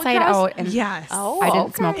at them the inside Albatross? out. And yes. Oh, I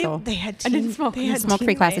didn't smoke okay. though. They had I didn't smoke. They had Smoke-free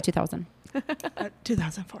teen class of light- 2000.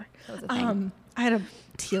 2004. was a thing. I had a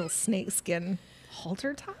teal snakeskin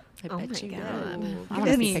halter top. Oh my God. I want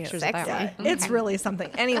to see It's pictures of that sexy. one. It's really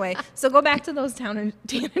something. Anyway, so go back to those Tanninger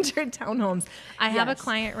townhomes. I have a Yes.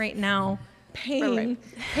 client right now paying,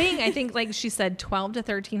 I think, like she said, $1,200 to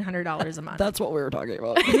 $1,300 a month. That's what we were talking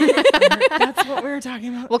about. That's what we were talking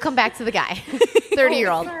about. We'll come back to the guy,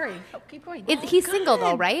 30-year-old. Sorry. Oh, keep going. He's single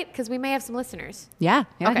though, right? Because we may have some listeners. yeah,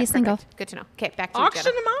 Okay, he's perfect. single. Good to know. Okay, back to you, Auction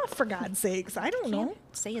Jenna. him off, for God's sakes. I don't know.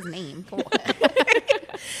 Say his name.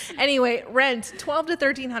 Anyway, rent $1,200 to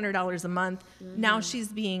 $1,300 a month. Now she's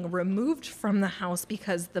being removed from the house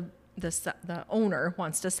because the owner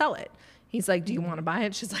wants to sell it. He's like, "Do you want to buy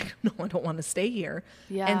it?" She's like, "No, I don't want to stay here."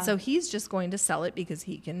 Yeah. And so he's just going to sell it because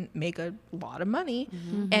he can make a lot of money.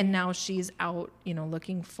 And now she's out,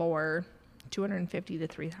 looking for $250,000 to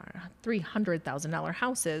 $300,000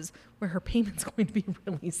 houses where her payment's going to be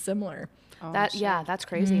really similar. That's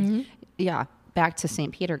crazy. Yeah, back to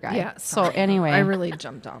St. Peter guy. Yeah. So sorry. anyway, I really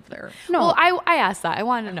jumped off there. no. Well, I asked that. I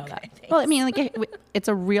wanted to know that. Well, I mean, like it's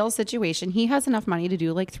a real situation. He has enough money to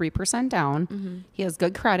do like 3% down. He has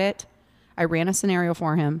good credit. I ran a scenario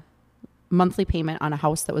for him. Monthly payment on a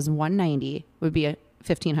house that was $190 would be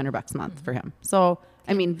 $1,500 a month for him. So,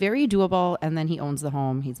 I mean, very doable. And then he owns the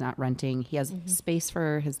home. He's not renting. He has space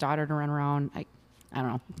for his daughter to run around. I don't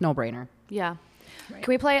know. No brainer. Yeah. Can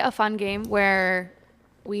we play a fun game where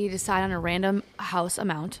we decide on a random house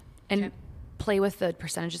amount and play with the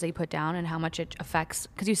percentages that you put down and how much it affects?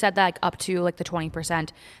 Because you said that like up to like the 20%,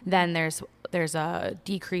 then there's a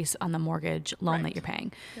decrease on the mortgage loan that you're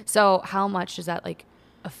paying. So how much does that like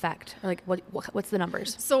affect? Or like what's the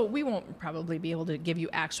numbers? So we won't probably be able to give you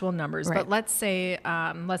actual numbers, Right. but let's say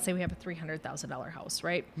we have a $300,000 house,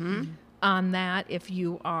 right? On that, if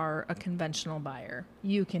you are a conventional buyer,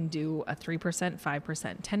 you can do a 3%,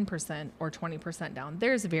 5%, 10%, or 20% down.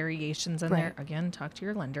 There's variations in there. Again, talk to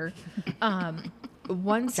your lender.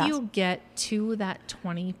 Once you get to that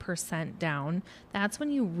 20% down, that's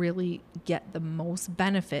when you really get the most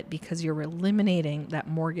benefit because you're eliminating that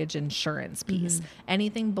mortgage insurance piece.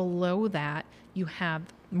 Anything below that, you have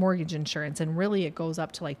mortgage insurance, and really it goes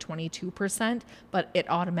up to like 22%, but it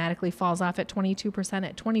automatically falls off at 22%.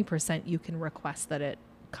 At 20%, you can request that it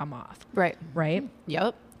come off. Right. Right?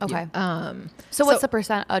 Yep. Okay. So what's the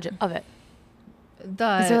percentage of it? Is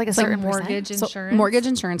there like a certain mortgage percent? insurance? So mortgage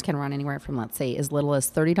insurance can run anywhere from, let's say, as little as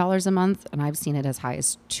 $30 a month, and I've seen it as high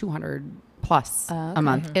as $200 plus a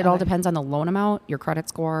month. It all depends on the loan amount, your credit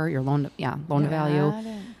score, your loan to value,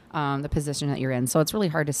 the position that you're in. So it's really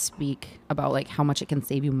hard to speak about like how much it can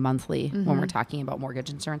save you monthly when we're talking about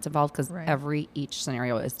mortgage insurance involved, because each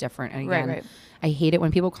scenario is different. And again, I hate it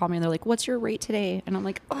when people call me and they're like, "What's your rate today?" And I'm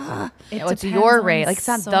like, "Ugh." It's your rate. Like it's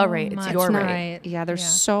not the rate. It's your rate. Right. Yeah, there's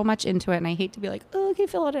so much into it, and I hate to be like, "Oh, can you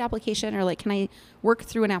fill out an application?" Or like, "Can I work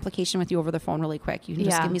through an application with you over the phone really quick? You can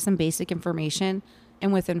just give me some basic information."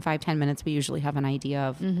 And within 5-10 minutes, we usually have an idea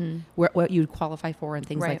of what you'd qualify for and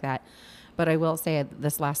things like that. But I will say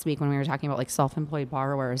this last week when we were talking about like self-employed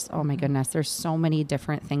borrowers, oh my goodness, there's so many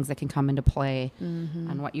different things that can come into play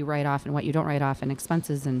on what you write off and what you don't write off and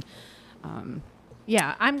expenses. And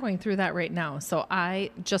Yeah, I'm going through that right now. So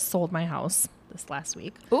I just sold my house this last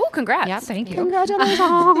week. Ooh, congrats. yeah, Thank you.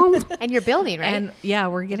 Congratulations. And you're building, right?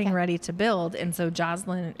 And we're getting ready to build. And so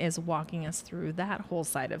Joslyn is walking us through that whole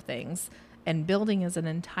side of things. and building is an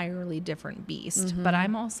entirely different beast. But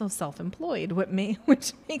I'm also self-employed,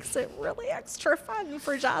 which makes it really extra fun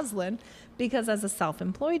for Joslyn, because as a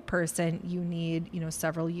self-employed person, you need,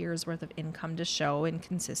 several years worth of income to show and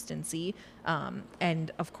consistency.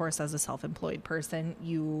 And of course, as a self-employed person,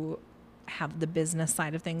 you have the business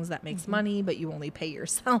side of things that makes money, but you only pay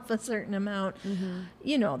yourself a certain amount.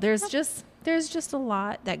 There's just a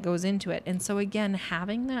lot that goes into it. And so again,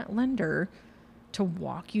 having that lender to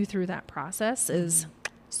walk you through that process is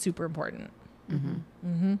super important.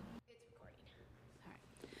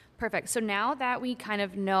 Perfect. So now that we kind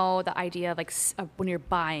of know the idea of like when you're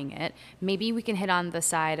buying it, maybe we can hit on the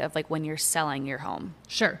side of like when you're selling your home.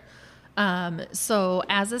 Sure. So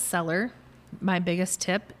as a seller, my biggest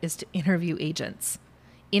tip is to interview agents.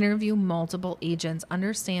 Interview multiple agents,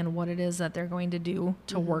 understand what it is that they're going to do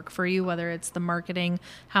to work for you, whether it's the marketing,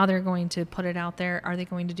 how they're going to put it out there. Are they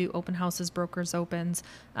going to do open houses, brokers opens?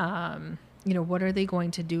 What are they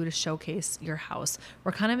going to do to showcase your house?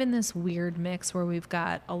 We're kind of in this weird mix where we've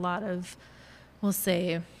got a lot of, we'll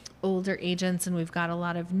say, older agents, and we've got a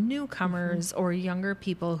lot of newcomers or younger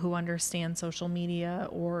people who understand social media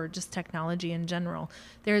or just technology in general.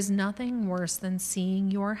 There's nothing worse than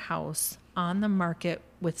seeing your house on the market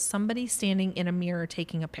with somebody standing in a mirror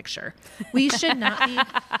taking a picture. We should not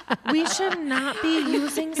be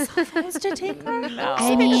using cell phones to take our house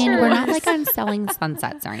I mean, pictures. we're not like on selling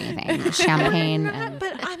sunsets or anything. Champagne.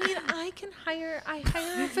 But I mean, I hire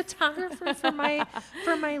a photographer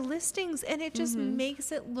for my listings, and it just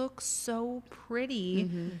makes it look so pretty,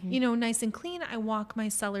 nice and clean. I walk my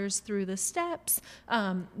sellers through the steps.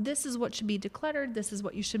 This is what should be decluttered. This is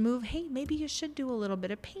what you should move. Hey, maybe you should do a little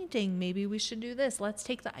bit of painting. Maybe we should do this. Let's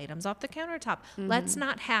take the items off the countertop. Let's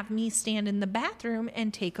not have me stand in the bathroom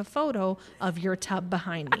and take a photo of your tub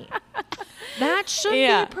behind me. That should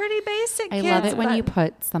be pretty basic. I kids, love it when but- you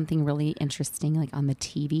put something really interesting like on the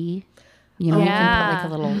TV. You can put like a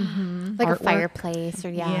little Like artwork. a fireplace or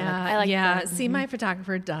I like that. See, my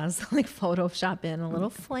photographer does like Photoshop in a little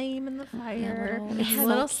flame in the fire, It's a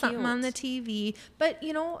little so something on the TV. But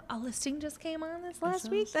a listing just came on this last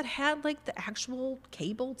week that had like the actual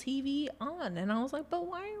cable TV on, and I was like, but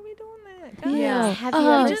why are we doing that? Guys? Yeah. Have you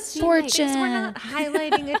Oh, ever Just seen fortune. things we're not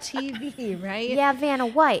highlighting a TV, right? Yeah, Vanna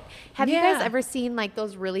White. Have you guys Yeah. ever seen like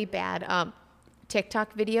those really bad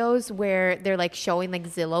TikTok videos where they're like showing like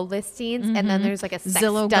Zillow listings and then there's like a sex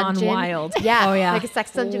Zillow gone dungeon? wild. Yeah. Oh, yeah. Like a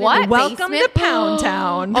sex dungeon. What? In the Welcome to basement. Pound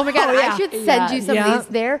Town. Oh my God, yeah. I should send you some Yeah. of these.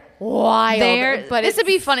 They're wild. They're- This would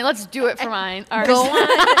be funny. Let's do it for mine. Ours.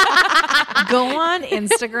 Go on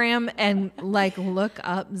Instagram and like look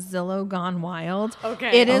up Zillow Gone Wild.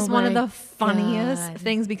 Okay. It is Oh one of my the funniest God.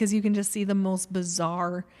 things because you can just see the most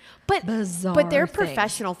bizarre But they're things.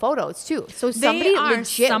 professional photos too. So They somebody are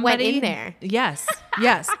legit went in there. Yes.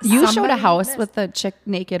 You showed a Somebody- house with the chick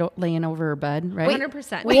naked laying over her bed, right?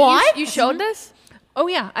 100%. Wait, What? You showed this? Oh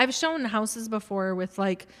yeah, I've shown houses before with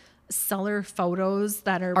like seller photos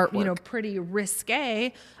that are Artwork. pretty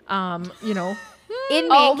risque. In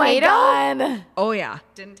Oh my Mankato? God. Oh yeah.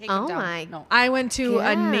 Didn't take Oh my. No. I went to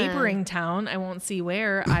a Yeah. neighboring town. I won't see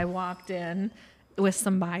where. I walked in with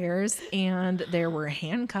some buyers and there were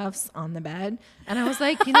handcuffs on the bed. And I was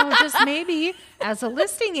like, just maybe as a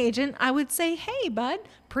listing agent, I would say, hey, bud,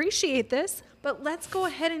 appreciate this, but let's go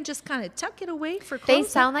ahead and just kind of tuck it away for They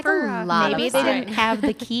close-up sound like for, a lot Maybe of they fun. didn't have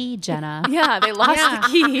the key, Jenna. Yeah, they lost Yeah. the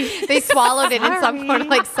key. They swallowed it in some sort of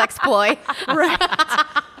like sex ploy. Right.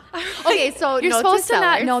 Okay, so You're note supposed to not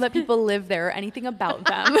sellers. know that people live there or anything about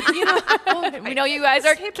them. We know you guys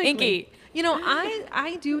are kinky.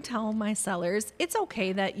 I do tell my sellers, it's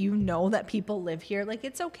okay that you know that people live here. Like,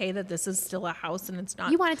 it's okay that this is still a house and it's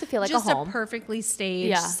not. You want it to feel like a just home. perfectly staged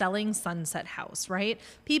Yeah. selling sunset house, right?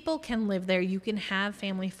 People can live there. You can have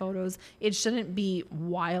family photos. It shouldn't be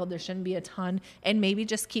wild. There shouldn't be a ton. And maybe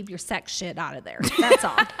just keep your sex shit out of there. That's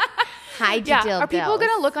all. Hide your Yeah. Are people dildos.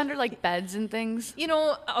 going to look under like beds and things?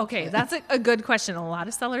 Okay, that's a good question. A lot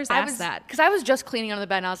of sellers ask that. Because I was just cleaning under the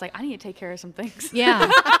bed and I was like, I need to take care of some things. Yeah,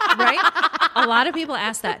 right? A lot of people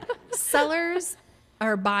ask that. Sellers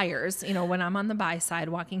or buyers, when I'm on the buy side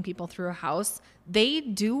walking people through a house, they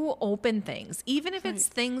do open things, even if it's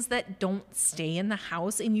things that don't stay in the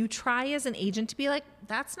house. And you try as an agent to be like,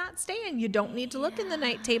 that's not staying. You don't need to look in the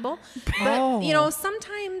night table. But,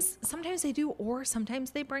 sometimes they do, or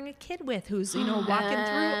sometimes they bring a kid with who's, walking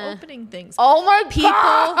through opening things. Oh my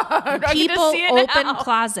God. I get to People see it open now.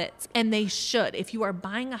 closet, and they should. If you are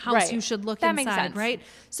buying a house, Right. you should look That makes inside, sense. right?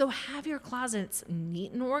 So have your closets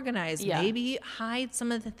neat and organized. Yeah. Maybe hide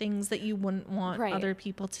some of the things that you wouldn't want Right. other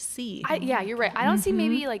people to see. Yeah, you're right. I don't see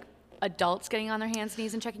maybe like adults getting on their hands and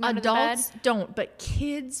knees and checking under the bed? Adults don't, but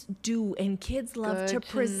kids do, and kids love Good to to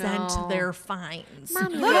present know. their finds. Good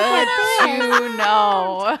to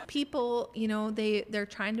know. People, they're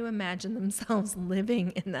trying to imagine themselves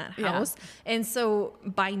living in that Yeah. house. And so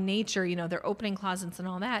by nature, they're opening closets and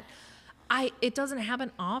all that. It doesn't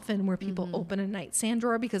happen often where people open a nightstand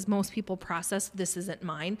drawer because most people process this isn't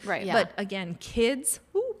mine. Right. Yeah. But again, kids,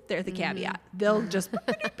 they're the caveat. They'll just look,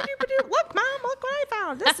 Mom, look what I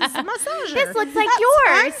found. This is a massager. This looks like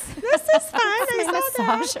yours. This is fine. I saw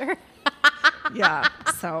that. Massager. Yeah.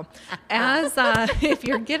 So, if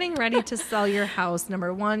you're getting ready to sell your house,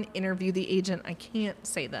 number one, interview the agent. I can't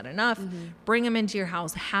say that enough. Bring them into your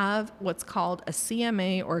house. Have what's called a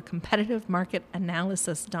CMA or competitive market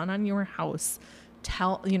analysis done on your house.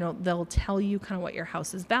 They'll tell you kind of what your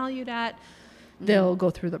house is valued at. They'll go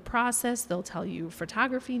through the process. They'll tell you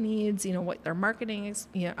photography needs, what their marketing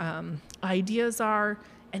ideas are.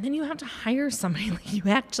 And then you have to hire somebody. You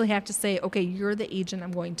actually have to say, okay, you're the agent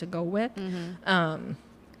I'm going to go with.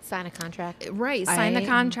 Sign a contract. Right. Sign the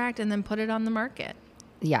contract and then put it on the market.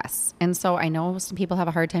 Yes. And so I know some people have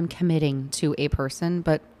a hard time committing to a person,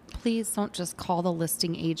 but please don't just call the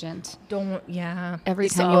listing agent. Yeah. Every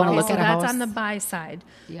time you want to look at a house. That's on the buy side.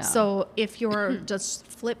 Yeah. So if you're just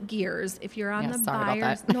flip gears, if you're on the sorry about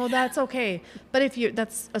buyer's, that. no, that's okay. But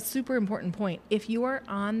that's a super important point. If you are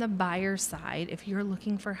on the buyer side, if you're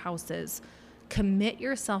looking for houses, commit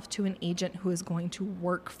yourself to an agent who is going to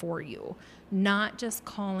work for you, not just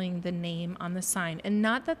calling the name on the sign. And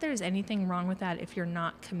not that there's anything wrong with that if you're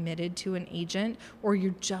not committed to an agent or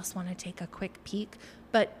you just want to take a quick peek.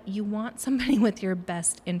 But you want somebody with your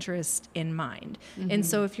best interest in mind. And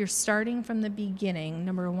so if you're starting from the beginning,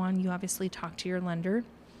 number one, you obviously talk to your lender.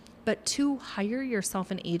 But two, hire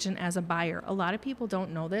yourself an agent as a buyer. A lot of people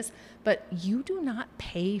don't know this, but you do not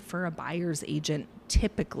pay for a buyer's agent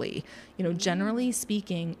typically. Generally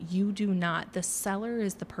speaking, you do not. The seller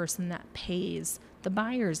is the person that pays the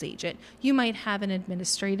buyer's agent. You might have an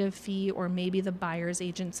administrative fee, or maybe the buyer's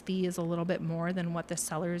agent's fee is a little bit more than what the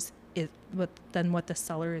seller is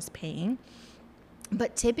paying.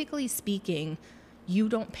 But typically speaking, you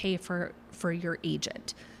don't pay for your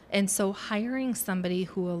agent. And so hiring somebody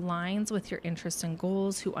who aligns with your interests and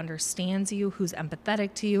goals, who understands you, who's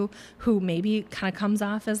empathetic to you, who maybe kind of comes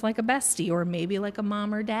off as like a bestie or maybe like a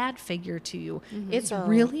mom or dad figure to you. It's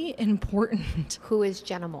really important. Who is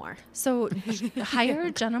Jenna Mohr? So hire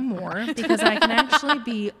Jenna Mohr because I can actually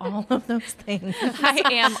be all of those things. I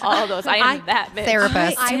am all those. I am that bitch.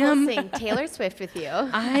 Therapist. I will sing Taylor Swift with you.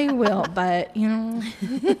 I will, but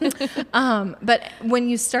but when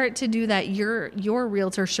you start to do that, your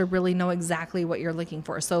realtor should really know exactly what you're looking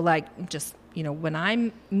for. So when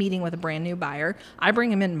I'm meeting with a brand new buyer, I bring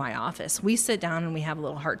them in my office. We sit down and we have a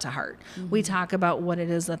little heart to heart. We talk about what it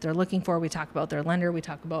is that they're looking for. We talk about their lender. We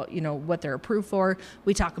talk about, what they're approved for.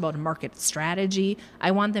 We talk about a market strategy. I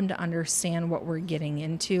want them to understand what we're getting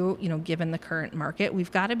into, given the current market.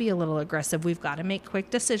 We've got to be a little aggressive. We've got to make quick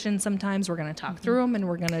decisions sometimes. We're going to talk through them and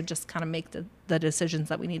we're going to just kind of make the decisions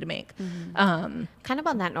that we need to make. Kind of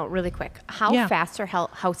on that note, really quick, how fast are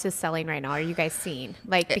houses selling right now? Are you guys seeing?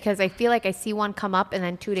 Because I feel like I see one come up and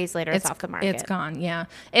then 2 days later it's off the market. It's gone, yeah.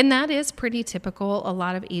 And that is pretty typical. A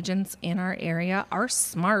lot of agents in our area are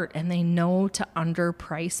smart and they know to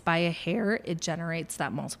underprice by a hair. It generates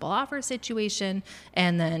that multiple offer situation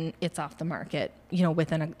and then it's off the market.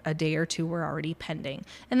 Within a day or two, we're already pending.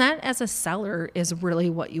 And that as a seller is really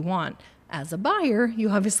what you want. As a buyer, you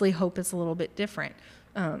obviously hope it's a little bit different.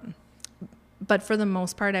 But for the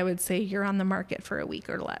most part, I would say you're on the market for a week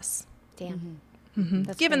or less. Damn.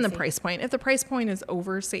 That's given crazy. The price point. If the price point is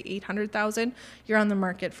over, say, $800,000, you're on the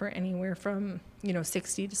market for anywhere from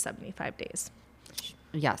 60 to 75 days.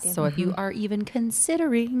 Yes. So if you are even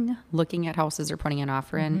considering looking at houses or putting an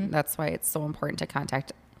offer in, that's why it's so important to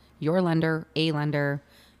contact your lender, a lender,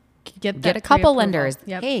 get a couple lenders.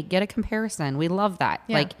 Yep. Hey, get a comparison. We love that.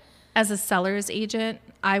 Yeah. As a seller's agent,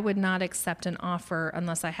 I would not accept an offer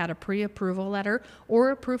unless I had a pre-approval letter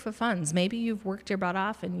or a proof of funds. Maybe you've worked your butt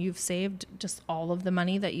off and you've saved just all of the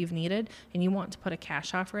money that you've needed and you want to put a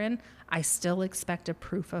cash offer in. I still expect a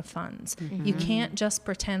proof of funds. You can't just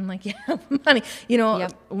pretend like you have money.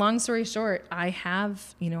 Long story short, I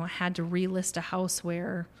have, had to relist a house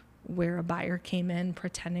where a buyer came in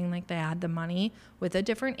pretending like they had the money with a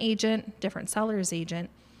different agent, different seller's agent.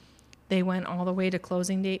 They went all the way to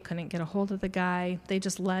closing date, couldn't get a hold of the guy. They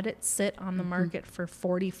just let it sit on the market for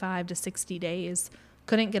 45 to 60 days.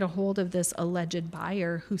 Couldn't get a hold of this alleged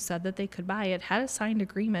buyer who said that they could buy it, had a signed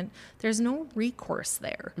agreement. There's no recourse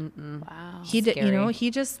there. Wow. He did,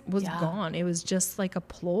 he just was gone. It was just like a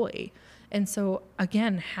ploy. And so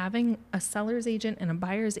again, having a seller's agent and a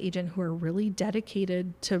buyer's agent who are really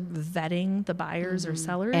dedicated to vetting the buyers or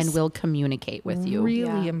sellers And will communicate with you.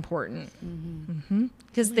 really important.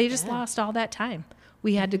 Because they just lost all that time.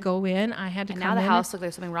 We had to go in. I had to And come now the in. house, look,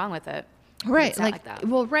 there's something wrong with it. Right. It's not like that.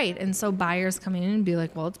 Well, right. And so buyers come in and be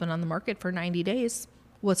like, well, it's been on the market for 90 days.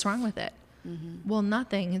 What's wrong with it? Well,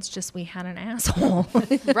 nothing. It's just we had an asshole.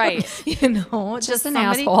 Right. You know, Just an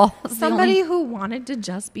asshole. It's the Somebody only- who wanted to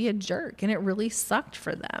just be a jerk, and it really sucked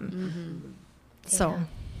for them. So,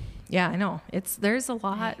 yeah, I know. There's a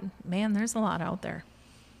lot, man, there's a lot out there.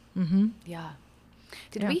 Yeah.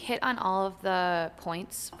 Did Yeah. we hit on all of the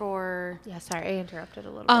points for... Yeah, sorry, I interrupted a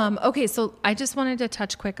little bit. Okay, so I just wanted to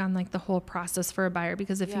touch quick on like the whole process for a buyer,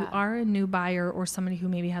 because if you Yeah. are a new buyer or somebody who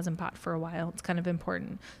maybe hasn't bought for a while, it's kind of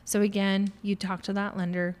important. So again, you talk to that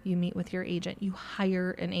lender, you meet with your agent, you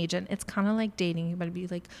hire an agent. It's kind of like dating. You better be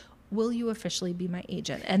like, will you officially be my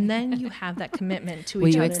agent? And then you have that commitment to Will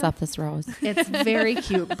each you other. accept this rose? It's very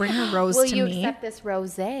cute. Bring a rose Will to you me. accept this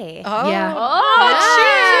rosé? Yeah.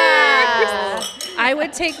 I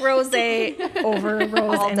would take rosé over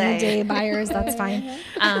rose any day, buyers. That's fine.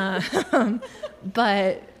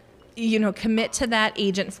 But you know, commit to that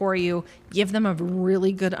agent for you. Give them a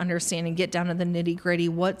really good understanding. Get down to the nitty gritty.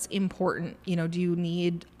 What's important? You know, do you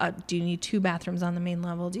need 2 bathrooms on the main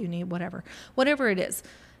level? Do you need whatever it is?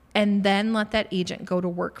 And then let that agent go to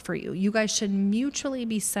work for you. You guys should mutually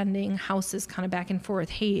be sending houses kind of back and forth.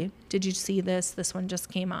 Hey, did you see this? This one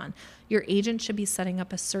just came on. Your agent should be setting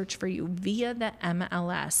up a search for you via the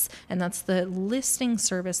MLS. And that's the listing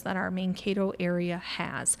service that our Mankato area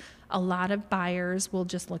has. A lot of buyers will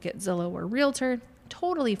just look at Zillow or Realtor.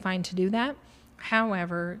 Totally fine to do that.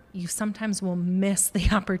 However, you sometimes will miss the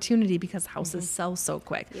opportunity because houses sell so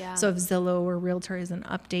quick. Yeah. So if Zillow or Realtor isn't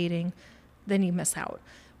updating, then you miss out.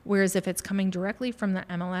 Whereas if it's coming directly from the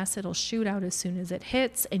MLS, it'll shoot out as soon as it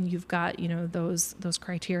hits, and you've got, you know, those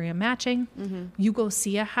criteria matching. You go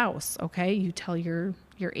see a house, okay? You tell your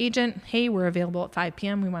agent, hey, we're available at 5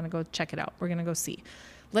 p.m. We want to go check it out. We're going to go see.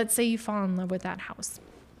 Let's say you fall in love with that house.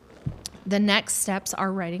 The next steps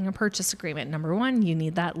are writing a purchase agreement. Number 1, you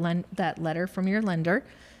need that letter from your lender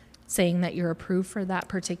saying that you're approved for that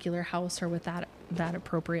particular house or with that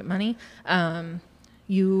appropriate money.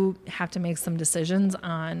 You have to make some decisions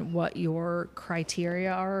on what your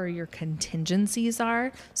criteria are or your contingencies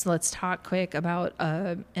are. So let's talk quick about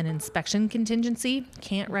an inspection contingency.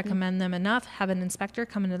 Can't recommend them enough. Have an inspector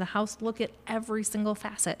come into the house, look at every single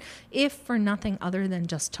facet, if for nothing other than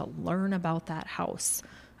just to learn about that house.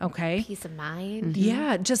 Okay. Peace of mind.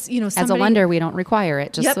 Yeah, just, you know, As a lender, we don't require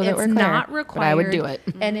it, just so that we're clear. It's not required. But I would do it.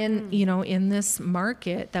 And in this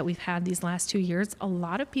market that we've had these last 2 years, a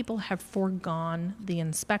lot of people have foregone the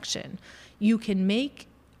inspection. You can make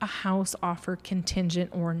a house offer contingent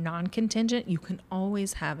or non-contingent. You can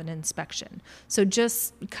always have an inspection. So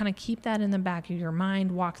just kind of keep that in the back of your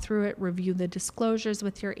mind, walk through it, review the disclosures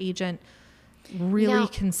with your agent. Really Now-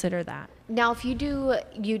 consider that. Now, if you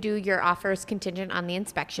do your offers contingent on the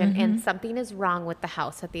inspection and something is wrong with the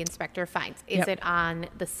house that the inspector finds, is Yep. it on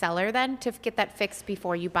the seller then to get that fixed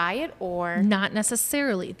before you buy it, or? Not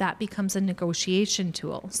necessarily. That becomes a negotiation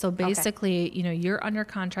tool. So basically, you know, you're under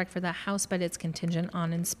contract for that house, but it's contingent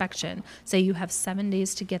on inspection. Say you have 7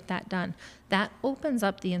 days to get that done. That opens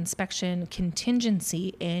up the inspection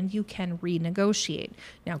contingency and you can renegotiate.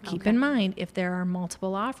 Now, keep in mind, if there are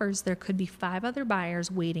multiple offers, there could be 5 other buyers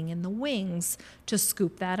waiting in the wings to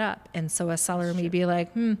scoop that up. And so a seller may be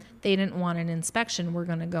like, they didn't want an inspection. We're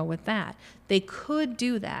going to go with that. They could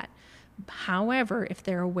do that. However, if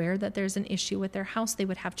they're aware that there's an issue with their house, they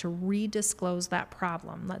would have to redisclose that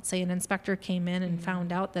problem. Let's say an inspector came in and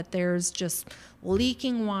found out that there's just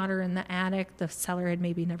leaking water in the attic. The seller had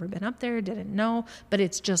maybe never been up there, didn't know, but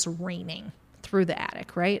it's just raining through the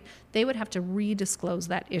attic, right? They would have to redisclose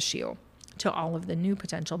that issue to all of the new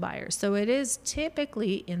potential buyers. So it is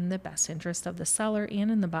typically in the best interest of the seller and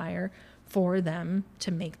in the buyer for them to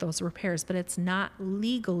make those repairs, but it's not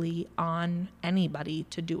legally on anybody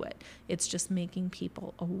to do it. It's just making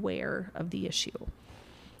people aware of the issue.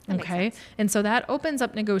 Okay. And so that opens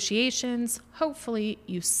up negotiations. Hopefully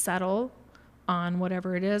you settle on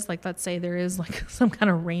whatever it is. Like, let's say there is like some kind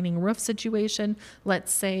of raining roof situation.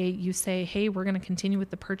 Let's say you say, hey, we're going to continue with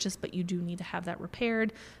the purchase, but you do need to have that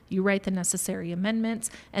repaired. You write the necessary amendments,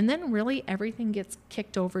 and then really everything gets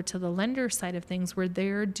kicked over to the lender side of things, where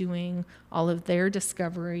they're doing all of their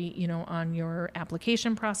discovery, you know, on your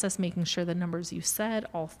application process, making sure the numbers you said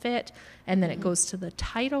all fit. And then it goes to the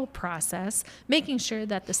title process, making sure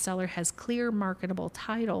that the seller has clear marketable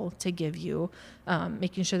title to give you.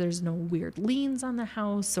 making sure there's no weird liens on the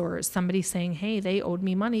house or somebody saying, hey, they owed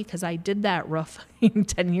me money because I did that roof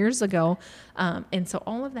 10 years ago. And so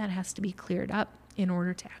all of that has to be cleared up in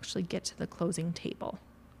order to actually get to the closing table.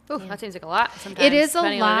 Ooh, that seems like a lot sometimes. It is a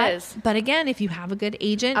depending on what lot, it is. but again, if you have a good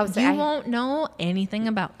agent, you won't know anything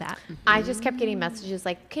about that. I just kept getting messages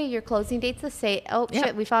like, okay, your closing date's this date. Oh,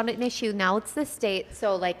 shit, we found an issue. Now it's this date.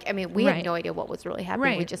 So, like, I mean, we had no idea what was really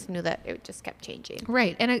happening. We just knew that it just kept changing.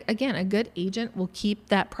 Right. And again, a good agent will keep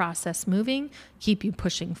that process moving, keep you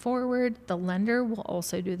pushing forward. The lender will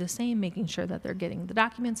also do the same, making sure that they're getting the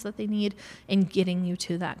documents that they need and getting you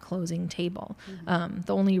to that closing table.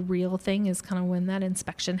 The only real thing is kind of when that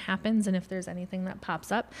inspection happens, and if there's anything that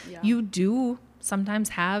pops up, you do sometimes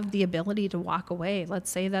have the ability to walk away. Let's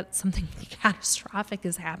say that something catastrophic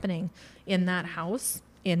is happening in that house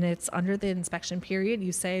and it's under the inspection period.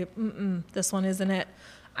 You say, this one isn't it.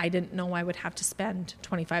 I didn't know I would have to spend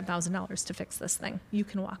 $25,000 to fix this thing. You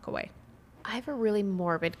can walk away. I have a really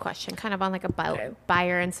morbid question, kind of on like a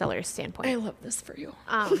buyer and seller standpoint. I love this for you.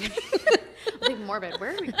 Like morbid.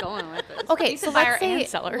 Where are we going with this? Okay, so buyer and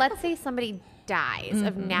seller. let's say somebody dies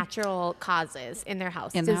of natural causes in their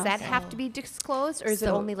house. In the Does that house? have to be disclosed, or is it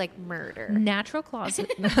So- only like murder? Natural causes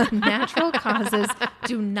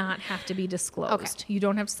do not have to be disclosed. Okay. You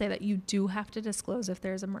don't have to say that. You do have to disclose if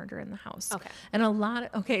there's a murder in the house. Okay. And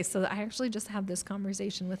so I actually just had this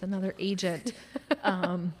conversation with another agent.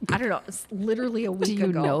 I don't know, it's literally a week Do you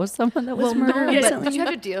ago. know someone that was Well, no, murdered but- recently? Did you have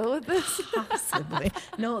to deal with this? Possibly.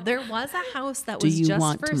 No, there was a house that Do was you just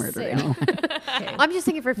want for to murder sale. anyone? Okay. I'm just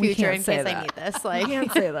thinking for We future can't in say case I that. need this. I Like,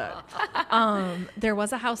 can't say that. There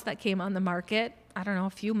was a house that came on the market, I don't know, a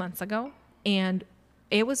few months ago, and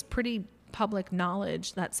it was pretty public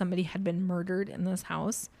knowledge that somebody had been murdered in this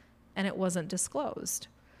house, and it wasn't disclosed.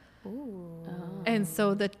 And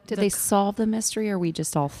so Did they solve the mystery, or we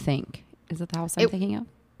just all think? Is it the house I'm thinking of?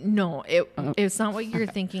 No, it's not what you're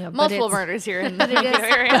thinking of. Multiple but murders here in the but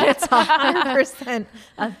it's 100%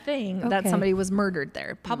 a thing that Okay. somebody was murdered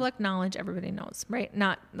there. Public knowledge, everybody knows, right?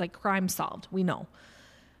 Not like crime solved. We know.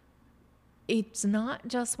 It's not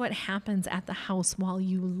just what happens at the house while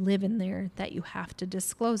you live in there that you have to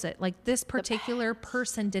disclose it. Like this particular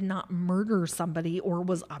person did not murder somebody, or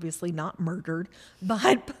was obviously not murdered,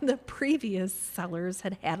 but the previous sellers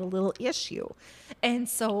had had a little issue. And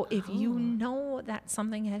so if you know that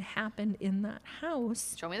something had happened in that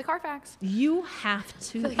house, Show me the Carfax. you have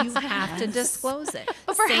to disclose it.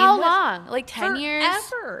 But for Same how with- long? Like 10 years?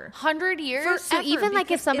 Forever. 100 years? so even like if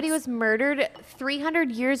because somebody was murdered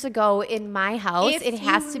 300 years ago in my house, If it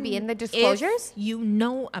has to be in the disclosures? If you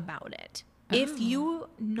know about it. If you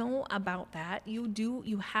know about that,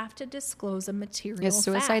 you have to disclose a material Is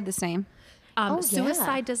suicide fact. the same?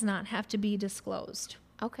 Suicide does not have to be disclosed.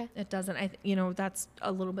 Okay. It doesn't. That's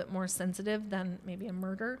a little bit more sensitive than maybe a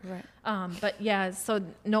murder. Right. But yeah, so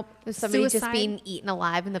nope. Is somebody just Suicide- being eaten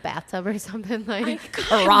alive in the bathtub or something like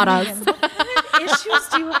Piranhas. What kind of issues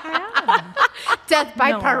do you have? death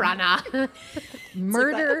by No. piranha?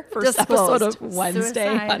 Murder First disclosed. episode of Wednesday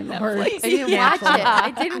Suicide on or- Netflix. I didn't watch it.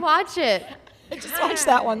 I didn't watch it. Just watch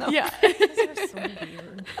that one though. Yeah.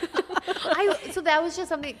 So that was just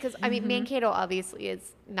something because I mean Mankato obviously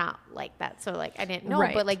is not like that, so like I didn't know,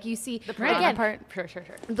 Right. but like you see The piranha again, part. Sure.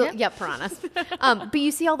 piranhas. But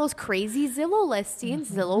you see all those crazy Zillow listings,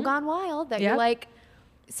 Zillow gone wild, that you're Yep. like,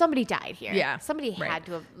 somebody died here. Yeah. Somebody Right. had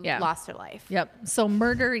to have Yeah. lost their life. Yep. So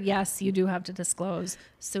murder, yes, you do have to disclose.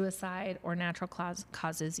 Suicide or natural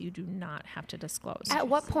causes, you do not have to disclose. At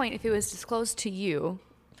what point, if it was disclosed to you,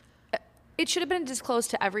 it should have been disclosed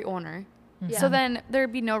to every owner. So then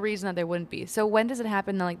there'd be no reason that there wouldn't be. So when does it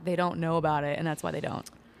happen that like they don't know about it and that's why they don't?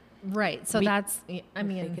 Right. So I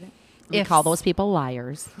mean, We call those people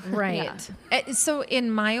liars. right. So in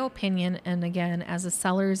my opinion, and again, as a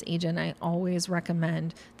seller's agent, I always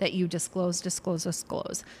recommend that you disclose,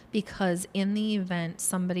 because in the event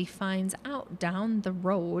somebody finds out down the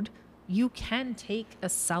road, you can take a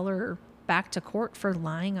seller back to court for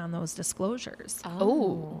lying on those disclosures.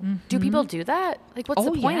 Oh. Do people do that? Like what's the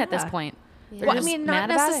Oh, point at this yeah. point? They're Well, I just mean, not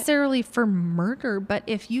mad about it? necessarily for murder, but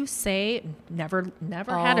if you say never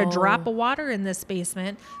had a drop of water in this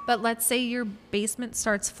basement, but let's say your basement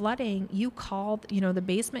starts flooding, you call, the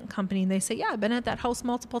basement company and they say, yeah, I've been at that house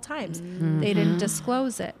multiple times. They didn't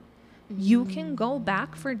disclose it. You can go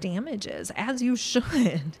back for damages, as you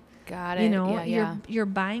should. Got it. You're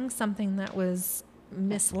buying something that was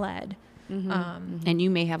misled. And you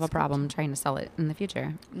may have a problem trying to sell it in the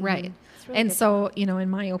future. Right. really And good so, in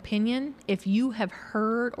my opinion, if you have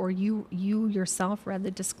heard or you yourself read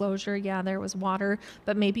the disclosure, yeah, there was water,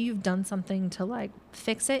 but maybe you've done something to like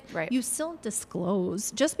fix it, Right. you still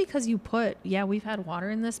disclose. Just because you put, yeah, we've had water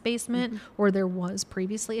in this basement or there was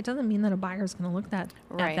previously, it doesn't mean that a buyer's going to look at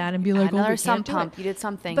that and be like, oh, another we sump can't do pump. it. You did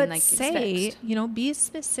something. But and, like, it's say, fixed. be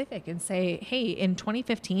specific and say, hey, in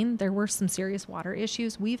 2015, there were some serious water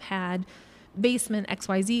issues. We've had basement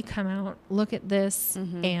XYZ come out, look at this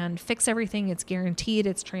and fix everything. It's guaranteed.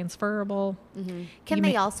 It's transferable. Can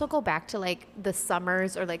they also go back to like the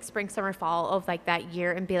summers or like spring, summer, fall of like that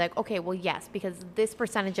year and be like, okay, well, yes, because this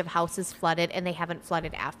percentage of houses flooded and they haven't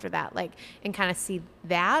flooded after that, like, and kind of see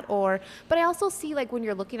that? But I also see like when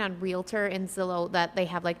you're looking on Realtor and Zillow that they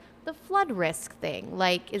have like the flood risk thing.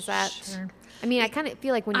 Like, is that, Sure. I mean, I kind of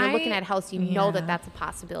feel like when you're looking at a house, you know that yeah. that's a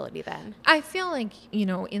possibility then. I feel like,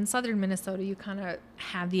 in southern Minnesota, you kind of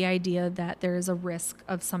have the idea that there is a risk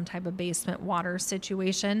of some type of basement water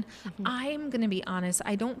situation. I'm going to be honest.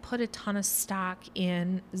 I don't put a ton of stock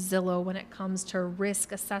in Zillow when it comes to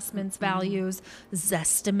risk assessments, values,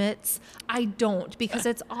 zestimates. I don't, because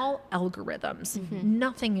it's all algorithms.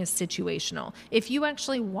 Nothing is situational. If you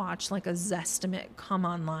actually watch like a zestimate come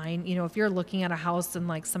online, if you're looking at a house and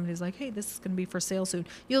like somebody's like, hey, this is going to be for sale soon,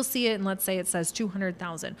 you'll see it and let's say it says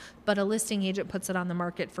 200,000, but a listing agent puts it on the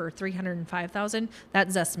market for 305,000. That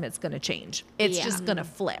zestimate's going to change. It's just going to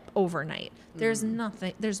flip overnight. There's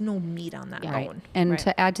nothing. There's no meat on that bone. And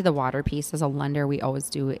to add to the water piece, as a lender, we always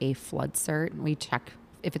do a flood cert. We check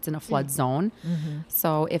if it's in a flood zone.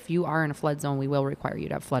 So if you are in a flood zone, we will require you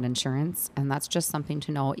to have flood insurance. And that's just something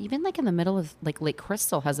to know. Even like in the middle of like Lake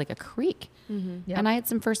Crystal has like a creek. Yep. And I had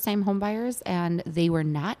some first time home buyers and they were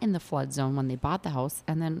not in the flood zone when they bought the house.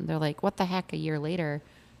 And then they're like, what the heck? A year later,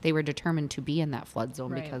 they were determined to be in that flood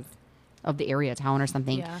zone Right. because of the area town or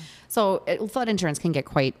something. Yeah. So flood insurance can get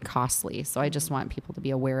quite costly. So I just want people to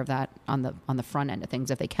be aware of that on the front end of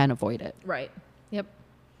things if they can avoid it. Right. Yep.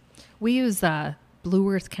 We use Blue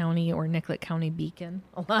Earth County or Nicollet County Beacon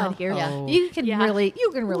a lot here. yeah. You can really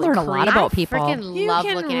Learn a lot about people. Freaking love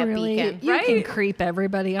looking at Beacon. You can creep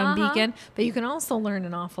everybody on Beacon, but you can also learn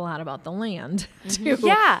an awful lot about the land too.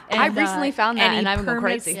 Yeah, I And, recently found that any and I'm going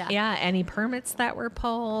permits- crazy. Yeah, any permits that were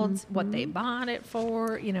pulled, what they bought it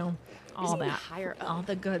for, all that, higher up. all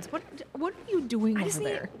the goods. What are you doing I over just need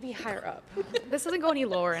there? to be higher up. This doesn't go any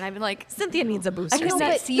lower, and I've been like, Cynthia needs a booster. I just know,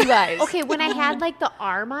 not but- see you guys. Okay, when I had like the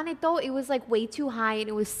arm on it though, it was like way too high and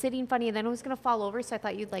it was sitting funny and then it was going to fall over. So I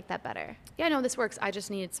thought you'd like that better. Yeah, no, this works. I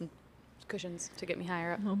just needed some cushions to get me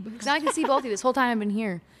higher up. Because now I can see both of you. This whole time I've been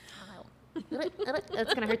here. That's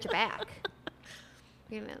going to hurt your back.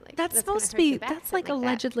 That's supposed to be. That's like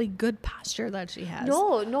allegedly good posture that she has.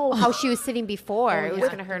 No, how she was sitting before. It was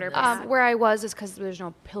going to hurt her back. Where I was is because there's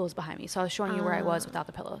no pillows behind me. So I was showing you where I was without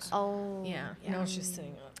the pillows. Oh. Yeah. No, she's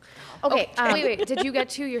sitting up. Okay. Wait. Did you get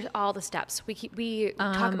to all the steps? We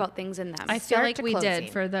talk about things in them. I feel Start like to we closing.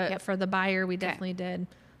 did for the buyer. We definitely did.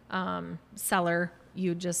 Seller,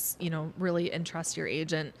 you just really entrust your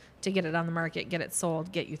agent to get it on the market, get it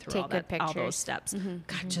sold, get you through Take all good those pictures. steps.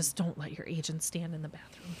 God, just don't let your agent stand in the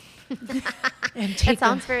bathroom. And take That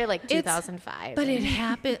sounds a- very like It's- 2005. But it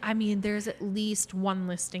happened. I mean, there's at least one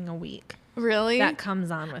listing a week Really? that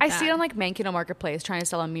comes on with I that. see it on like Manske Marketplace trying to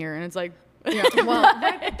sell a mirror, and it's like, Yeah, well,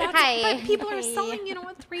 Hi. but people are selling, a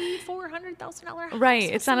 $300,000-$400,000 house. Right,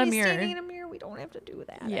 So it's not a somebody mirror. standing in a mirror. We don't have to do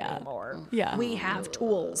that Yeah. anymore. Yeah. We have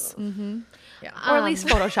tools. Yeah. or at least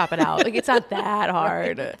Photoshop it out. Like it's not that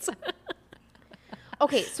hard.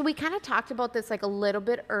 Okay, so we kind of talked about this like a little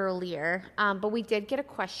bit earlier, but we did get a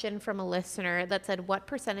question from a listener that said, what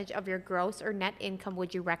percentage of your gross or net income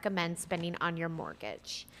would you recommend spending on your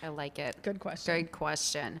mortgage? I like it. Good question. Good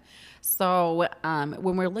question. So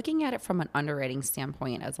when we're looking at it from an underwriting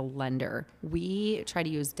standpoint as a lender, we try to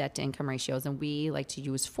use debt to income ratios and we like to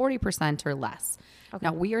use 40% or less. Okay.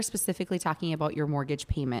 Now, we are specifically talking about your mortgage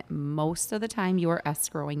payment. Most of the time, you are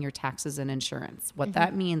escrowing your taxes and insurance. What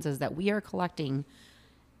that means is that we are collecting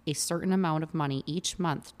a certain amount of money each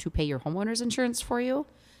month to pay your homeowner's insurance for you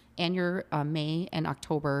and your May and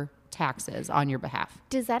October taxes on your behalf.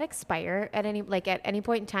 Does that expire at any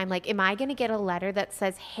point in time? Like, am I going to get a letter that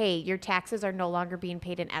says, hey, your taxes are no longer being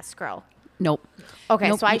paid in escrow? Nope. Okay,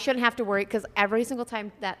 Nope. so I shouldn't have to worry because every single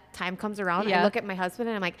time that time comes around, I Yeah. look at my husband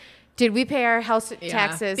and I'm like, did we pay our house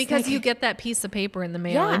taxes? Because Like, you get that piece of paper in the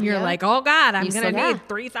mail Yeah. and you're Yeah. like, oh God, I'm You going to still- need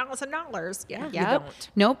 $3,000. Yeah, you Yep. don't.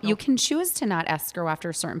 Nope. You can choose to not escrow after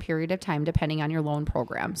a certain period of time depending on your loan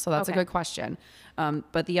program. So that's a Okay. good question.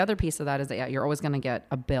 But the other piece of that is that you're always going to get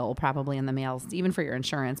a bill probably in the mail, even for your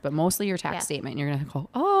insurance, but mostly your tax statement. You're going to go,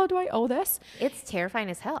 oh, do I owe this? It's terrifying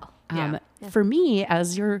as hell. For me,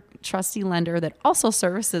 as your trusty lender that also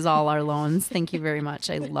services all our loans, thank you very much.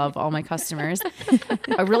 I love all my customers.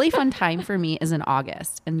 A really fun time for me is in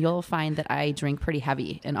August, and you'll find that I drink pretty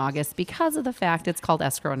heavy in August because of the fact it's called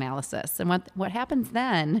escrow analysis. And what happens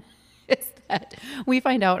then is that we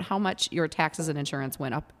find out how much your taxes and insurance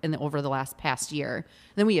went up over the past year.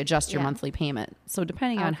 Then we adjust your monthly payment. So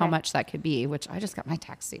depending on how much that could be, which I just got my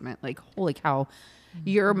tax statement, like holy cow,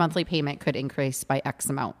 your monthly payment could increase by X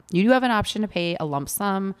amount. You do have an option to pay a lump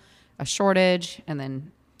sum, a shortage, and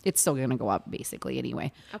then it's still going to go up basically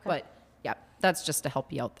anyway. Okay. But yeah, that's just to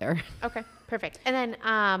help you out there. Okay, perfect. And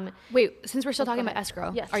then, wait, since we're still talking about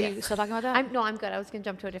escrow, yes, are you still talking about that? I'm good. I was going to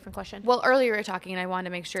jump to a different question. Well, earlier we were talking, and I wanted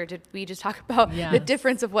to make sure, did we just talk about the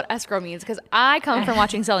difference of what escrow means? Because I come from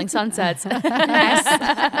watching Selling Sunsets.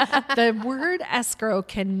 The word escrow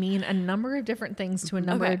can mean a number of different things to a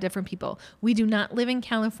number of different people. We do not live in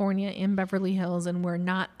California in Beverly Hills, and we're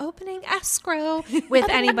not opening escrow with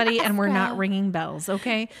anybody, and we're not ringing bells,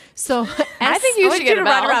 okay? So I think you should get a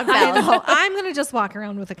bell. Run around bells. I'm going to just walk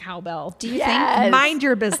around with a cowbell. Do you think? Mind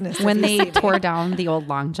your business. When they tore down the old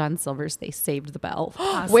Long John Silvers, they saved the bell.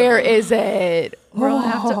 Where is it? We're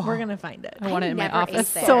going to find it. I want it in my office.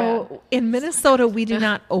 So in Minnesota, we do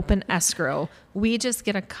not open escrow. We just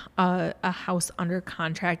get a house under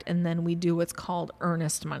contract, and then we do what's called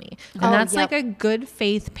earnest money. And that's like a good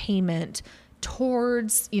faith payment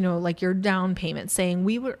towards, like your down payment, saying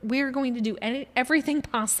we're going to do everything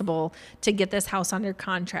possible to get this house under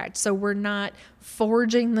contract. So we're not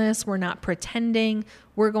forging this. We're not pretending.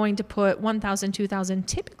 We're going to put $1,000, $2,000,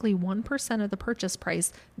 typically 1% of the purchase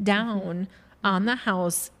price down on the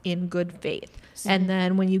house in good faith. And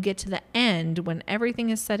then when you get to the end, when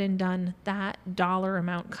everything is said and done, that dollar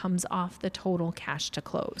amount comes off the total cash to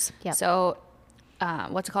close. Yep. So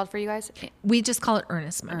what's it called for you guys? We just call it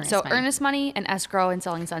earnest money. Earnest money and escrow and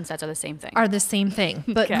Selling Sunsets are the same thing.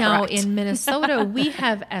 But now in Minnesota, we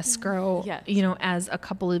have escrow, as a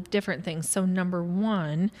couple of different things. So number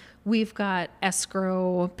one, we've got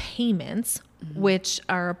escrow payments, which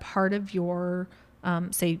are a part of your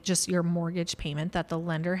say just your mortgage payment that the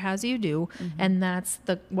lender has you do. And that's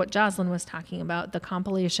what Joslyn was talking about, the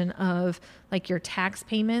compilation of like your tax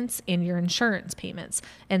payments and your insurance payments.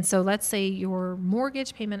 And so let's say your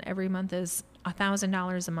mortgage payment every month is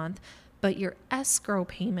 $1,000 a month, but your escrow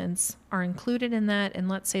payments are included in that. And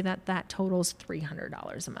let's say that totals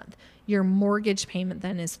 $300 a month. Your mortgage payment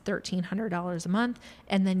then is $1,300 a month.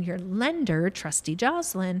 And then your lender, trustee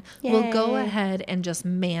Joslyn, will go ahead and just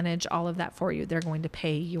manage all of that for you. They're going to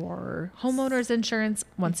pay your homeowner's insurance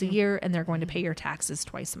once a year, and they're going to pay your taxes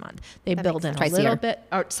twice a month. They build in a little bit,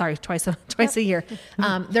 twice a year.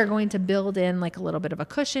 They're going to build in like a little bit of a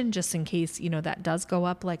cushion just in case, that does go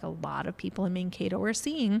up, like a lot of people in Mankato are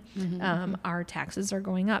seeing. Our taxes are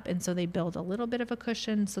going up. And so they build a little bit of a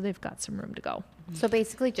cushion so they've got some room to go. So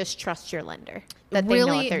basically just trust your lender that they know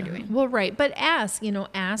what they're doing. Well, right. But ask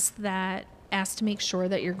to make sure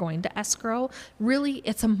that you're going to escrow. Really,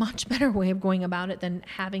 it's a much better way of going about it than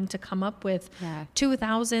having to come up with $2,000,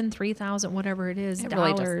 $3,000, whatever it is,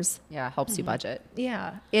 dollars. Really helps you budget.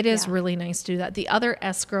 Yeah, it is really nice to do that. The other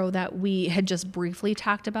escrow that we had just briefly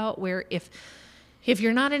talked about, where if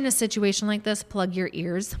you're not in a situation like this, plug your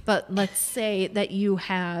ears. But let's say that you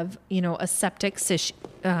have, a septic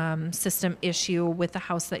system issue with the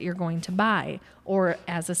house that you're going to buy, or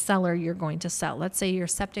as a seller, you're going to sell. Let's say your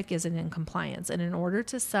septic isn't in compliance, and in order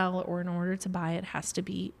to sell or in order to buy, it has to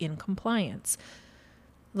be in compliance.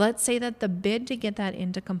 Let's say that the bid to get that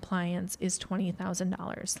into compliance is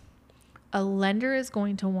 $20,000. A lender is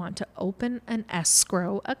going to want to open an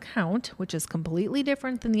escrow account, which is completely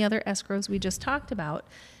different than the other escrows we just talked about.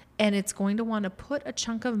 And it's going to want to put a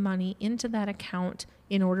chunk of money into that account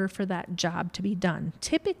in order for that job to be done.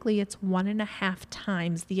 Typically, it's 1.5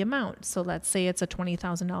 times the amount. So let's say it's a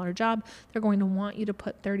 $20,000 job. They're going to want you to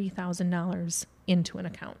put $30,000 into an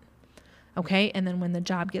account. Okay. And then when the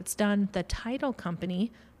job gets done, the title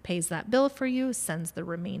company pays that bill for you, sends the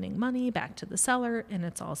remaining money back to the seller, and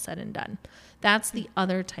it's all said and done. That's the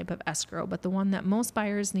other type of escrow, but the one that most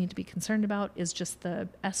buyers need to be concerned about is just the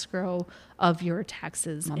escrow of your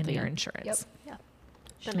taxes and your insurance. Yep.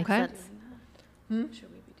 That makes sense. Should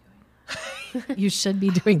we be doing? You should be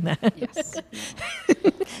doing that. Yes.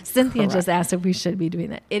 Cynthia just asked if we should be doing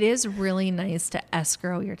that. It is really nice to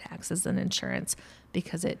escrow your taxes and insurance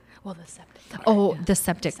because the septic part. The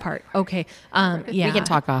septic part. Okay. Yeah. We can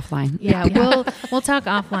talk offline. Yeah, we'll talk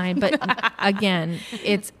offline, but again,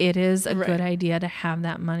 it is a good idea to have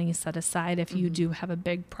that money set aside if you do have a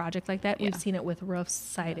big project like that. We've seen it with roofs,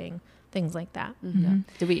 siding, things like that.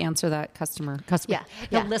 Did we answer that customer? Yeah.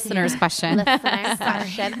 The listener's question. Listener's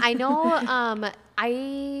question. I know.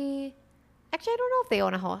 Actually, I don't know if they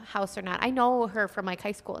own a house or not. I know her from like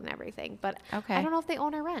high school and everything, but I don't know if they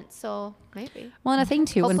own or rent. So maybe. Well, and a thing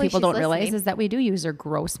too, when Hopefully people she's don't realize listening. is that we do use their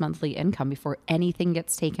gross monthly income before anything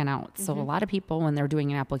gets taken out. So a lot of people, when they're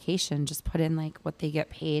doing an application, just put in like what they get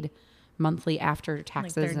paid monthly after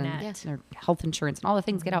taxes their and net. their health insurance and all the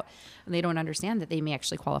things get out, and they don't understand that they may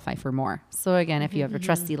actually qualify for more. So again, if you have a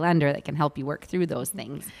trusty lender that can help you work through those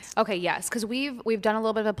things. Okay, yes, because we've done a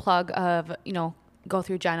little bit of a plug of go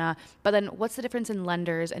through Jenna, but then what's the difference in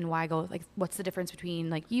lenders and why go like what's the difference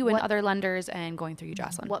between like you and other lenders and going through you,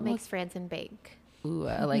 Joslyn? What makes Frandsen Bank Ooh,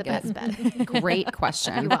 I like the it. best bet? Great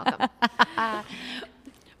question. You're welcome.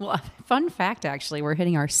 Well, fun fact, actually, we're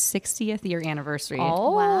hitting our 60th year anniversary.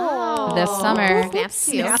 Wow. This summer. Snaps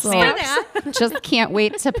to you. So just can't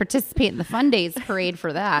wait to participate in the Fun Days parade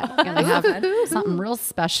for that. Gonna have something real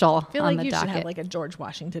special I feel on like the you docket. should have like a George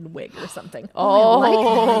Washington wig or something. You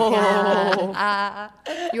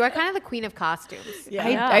are kind of the queen of costumes.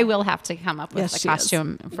 I will have to come up with Yes, a she is.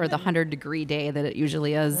 costume for the 100-degree day that it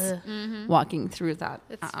usually is walking through that.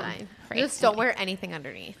 It's fine. crazy. Just don't wear anything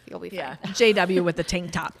underneath. You'll be fine. Yeah, JW with the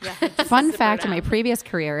tank top. Fun fact, in my previous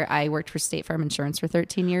career, I worked for State Farm Insurance for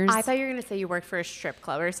 13 years. I thought you were going to say you worked for a strip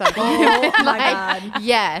club or something. Oh my God.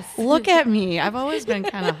 Yes. Look at me. I've always been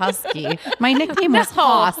kind of husky. My nickname was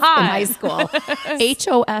Hoss in high school.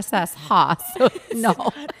 H-O-S-S, Hoss.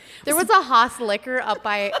 No. There was a Haas liquor up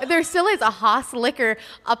by, there still is a Haas liquor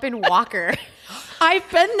up in Walker. I've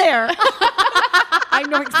been there. I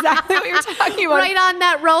know exactly what you're talking about. Right on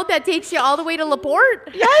that road that takes you all the way to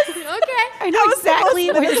LaPorte? Yes. Okay. I know exactly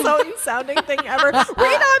the what you're most Minnesotan sounding thing ever. Right on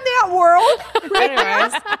that world.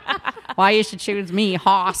 Anyways, why you should choose me,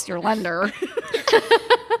 Hoss, your lender.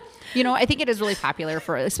 You know, I think it is really popular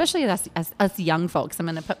for, especially us young folks. I'm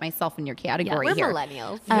going to put myself in your category we're here.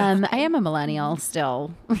 millennials. I am a millennial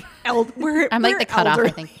still. I'm like the cutoff, I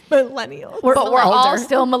think. Millennial. But we're all older.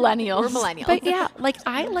 still millennials. We're millennials. But yeah, like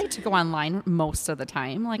I like to go online most of the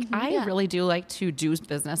time. Like I really do like to do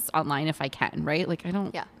business online if I can, right? Like I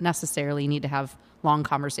don't necessarily need to have long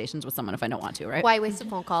conversations with someone if I don't want to, right? Why waste a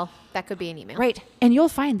phone call? That could be an email. Right. And you'll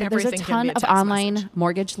find that Everything there's a can ton be a of text online message.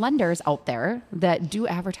 mortgage lenders out there that do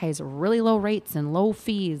advertise really low rates and low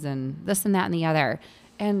fees and this and that and the other.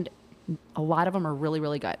 And a lot of them are really,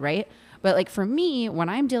 really good, right? But like for me, when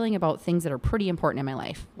I'm dealing about things that are pretty important in my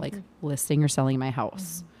life, like listing or selling my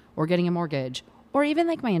house or getting a mortgage, or even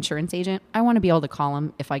like my insurance agent, I want to be able to call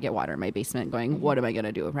them if I get water in my basement going, what am I going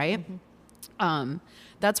to do, right?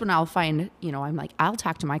 That's when I'll find, I'm like, I'll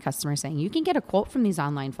talk to my customers saying, you can get a quote from these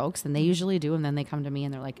online folks, and they usually do. And then they come to me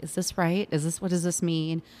and they're like, is this right? What does this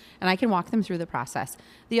mean? And I can walk them through the process.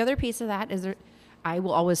 The other piece of that is I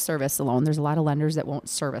will always service a loan. There's a lot of lenders that won't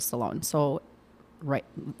service a loan. So right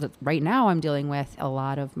now I'm dealing with a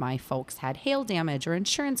lot of my folks had hail damage or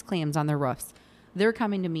insurance claims on their roofs. They're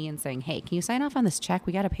coming to me and saying, hey, can you sign off on this check?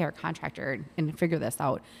 We got to pay our contractor and figure this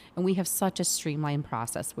out. And we have such a streamlined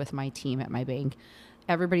process with my team at my bank.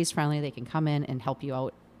 Everybody's friendly. They can come in and help you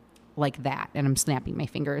out like that. And I'm snapping my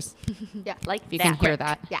fingers. Yeah, like If you can hear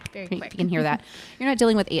that. Yeah, If you can hear that. You're not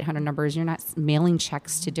dealing with 800 numbers. You're not mailing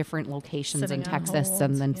checks to different locations Sitting in on Texas hold,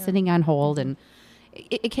 and then sitting on hold. And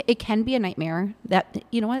it can be a nightmare. That,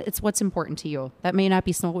 you know what? It's what's important to you. That may not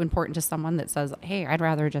be so important to someone that says, hey, I'd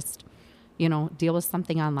rather just deal with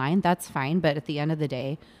something online. That's fine. But at the end of the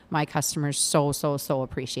day, my customers so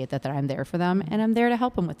appreciate that I'm there for them, and I'm there to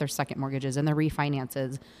help them with their second mortgages and their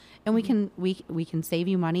refinances. And we can save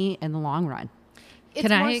you money in the long run.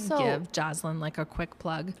 Can I give Joslyn like a quick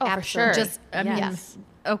plug? Oh, for sure.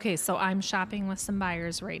 Okay, so I'm shopping with some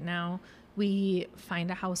buyers right now. We find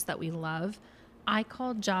a house that we love. I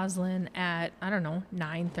called Joslyn at,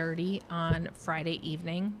 9:30 on Friday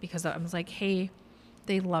evening because I was like, hey,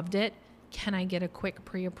 they loved it. Can I get a quick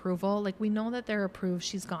pre-approval? Like, we know that they're approved.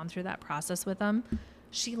 She's gone through that process with them.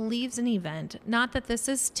 She leaves an event. Not that this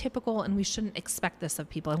is typical and we shouldn't expect this of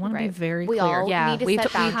people. I want to be very we clear. all need to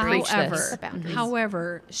set boundaries.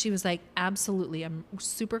 However, she was like, absolutely. I'm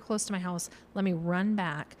super close to my house. Let me run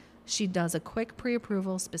back. She does a quick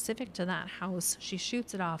pre-approval specific to that house. She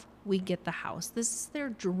shoots it off. We get the house. This is their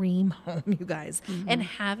dream home, you guys. And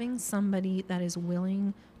having somebody that is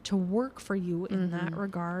willing to work for you in that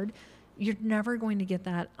regard, You're never going to get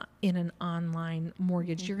that in an online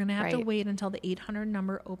mortgage. You're going to have to Right. wait until the 800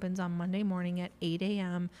 number opens on Monday morning at 8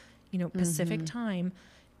 a.m., Pacific time.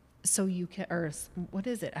 So you can, or what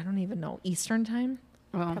is it? I don't even know. Eastern time?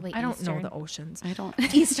 Well, Probably I don't know Eastern. the oceans. I don't.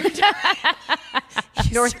 Eastern time.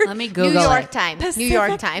 Let me Google New York it. time. New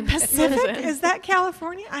York time. Pacific? Is that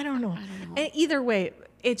California? I don't know. And either way,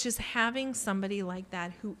 it's just having somebody like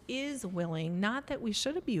that who is willing, not that we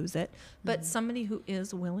should abuse it, but somebody who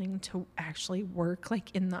is willing to actually work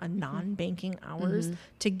like in the non-banking hours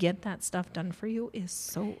to get that stuff done for you is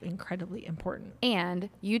so incredibly important.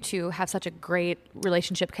 And you two have such a great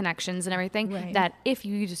relationship connections and everything Right. that if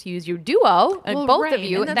you just use your duo, Well, both right, of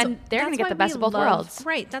you, and that's- then they're going to that's get the why best we of both love- worlds.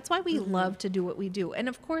 Right. That's why we love to do what we do. And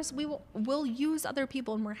of course, we'll use other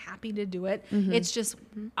people and we're happy to do it. It's just,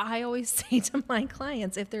 I always say to my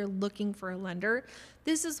clients, if they're looking for a lender,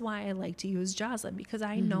 this is why I like to use Joslyn, because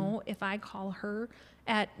I know if I call her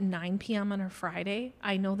at 9 p.m. on a Friday,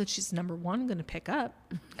 I know that she's number one going to pick up.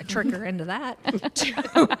 I trick her into that.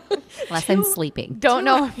 Unless I'm sleeping. Don't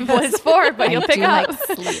know what it's for, but you'll I pick do up.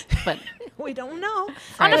 like sleep, but We don't know.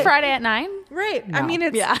 On a Friday at 9? Right. I No. mean,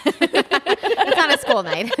 it's It's on a school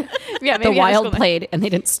night. Yeah, the maybe on a school Wild night. played and they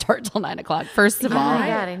didn't start till 9 o'clock. First of Oh all, my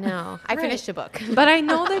God, I know. I finished a book. But I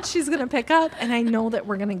know that she's going to pick up, and I know that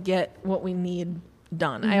we're going to get what we need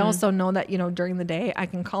done. I also know that, during the day, I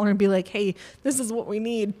can call her and be like, hey, this is what we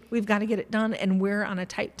need. We've got to get it done. And we're on a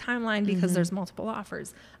tight timeline because there's multiple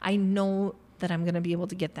offers. I know that I'm going to be able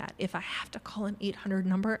to get that. If I have to call an 800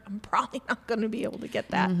 number, I'm probably not going to be able to get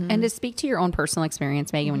that. and to speak to your own personal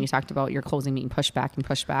experience, Megan, when you talked about your closing being pushed back and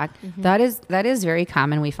pushed back, that is very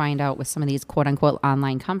common. We find out with some of these quote unquote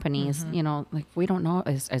online companies, like we don't know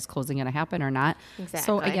is closing going to happen or not. So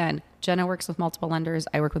Exactly. again, Jenna works with multiple lenders.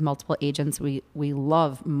 I work with multiple agents. We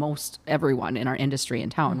love most everyone in our industry in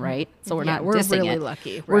town, right? So we're not we're dissing really it.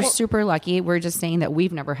 lucky, We're right? super lucky. We're just saying that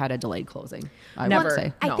we've never had a delayed closing. I Never. would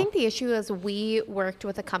say. I No. think the issue is we worked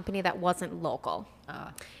with a company that wasn't local.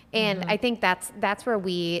 And I think that's where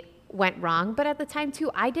we went wrong. But at the time too,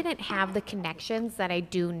 I didn't have the connections that I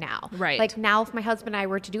do now. Right. Like now, if my husband and I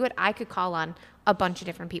were to do it, I could call on a bunch of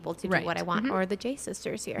different people to Right. do what I want, or the J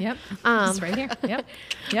sisters here. Yep. It's right here. Yep.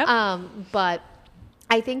 Yep. But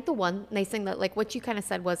I think the one nice thing that, like what you kind of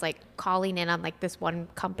said, was like calling in on like this one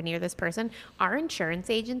company or this person. Our insurance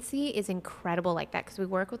agency is incredible like that because we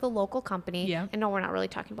work with a local company. Yeah. And no, we're not really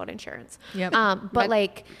talking about insurance. Yep. But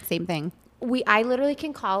like Same thing. I literally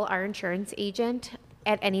can call our insurance agent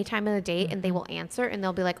at any time of the day and they will answer and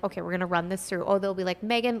they'll be like, okay, we're going to run this through. Oh, they'll be like,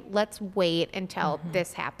 Megan, let's wait until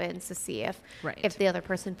this happens to see if Right. the other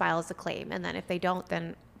person files a claim. And then if they don't,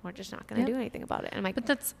 then we're just not going to Yep. do anything about it. And I'm like, But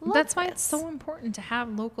that's love why it's this. so important to have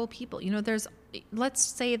local people. Let's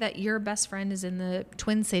say that your best friend is in the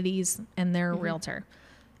Twin Cities and they're a realtor.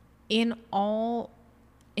 In all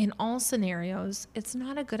scenarios, it's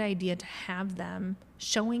not a good idea to have them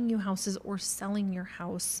showing you houses or selling your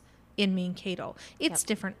house in Mankato. It's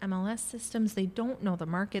different MLS systems. They don't know the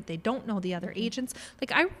market. They don't know the other agents.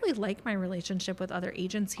 Like, I really like my relationship with other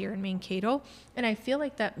agents here in Mankato. And I feel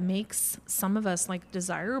like that makes some of us like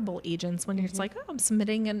desirable agents when it's like, oh, I'm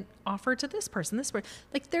submitting an offer to this person,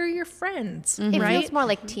 like they're your friends, It right? feels more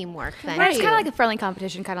like teamwork than And it's kind of like a friendly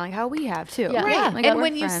competition, kind of like how we have too. Yeah. Right. Like And we're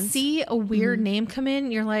when you friends. see a weird name come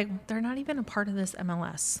in, you're like, they're not even a part of this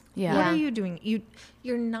MLS. Yeah. What Yeah. are you doing?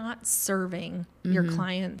 You're not serving your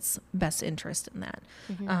client's best interest in that.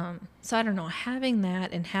 So I don't know, having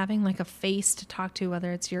that and having like a face to talk to,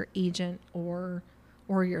 whether it's your agent or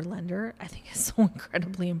your lender, I think is so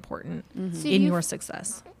incredibly important So in you your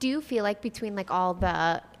success. Do you feel like between like all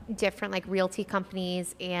the different like realty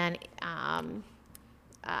companies and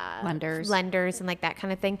lenders and like that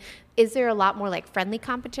kind of thing, is there a lot more like friendly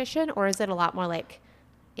competition or is it a lot more like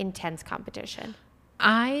intense competition?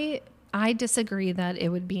 I disagree that it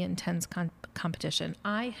would be intense competition.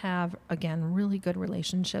 I have, again, really good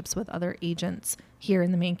relationships with other agents here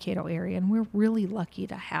in the Mankato area, and we're really lucky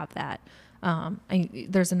to have that.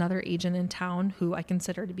 There's another agent in town who I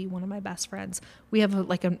consider to be one of my best friends. We have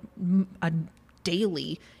a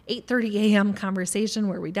daily 8:30 a.m. conversation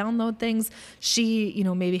where we download things. She,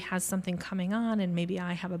 maybe has something coming on and maybe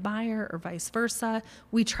I have a buyer or vice versa.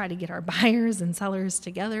 We try to get our buyers and sellers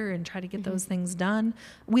together and try to get those things done.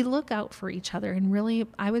 We look out for each other, and really,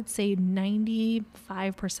 I would say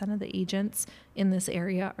 95% of the agents in this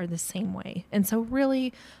area are the same way. And so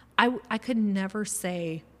really, I could never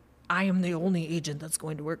say I am the only agent that's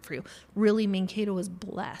going to work for you. Really, Mankato is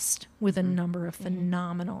blessed with a number of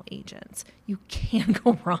phenomenal agents. You can't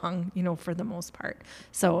go wrong, for the most part.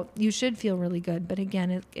 So you should feel really good. But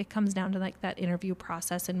again, it comes down to like that interview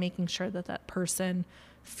process and making sure that person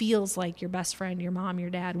feels like your best friend, your mom, your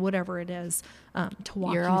dad, whatever it is, to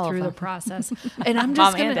walk You're you all of through the them. process. And I'm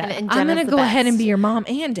just Mom and gonna, dad. And I'm Jenna's gonna the go ahead and best. be your mom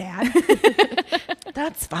and dad.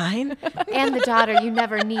 That's fine. And the daughter you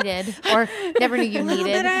never needed or never knew you A little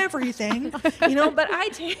bit needed. of everything, you know. But I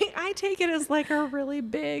take it as like a really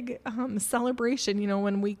big celebration. You know,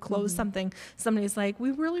 when we close something, somebody's like,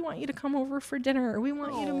 "We really want you to come over for dinner, or we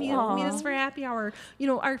want you to meet us for happy hour." You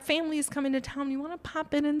know, our family is coming to town. You want to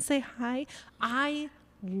pop in and say hi. I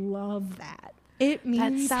love that. It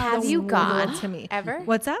means Have the you world gone to me. ever?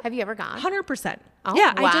 What's that? Have you ever gone? 100%. Oh,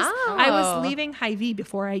 Yeah, wow. I was leaving Hy-Vee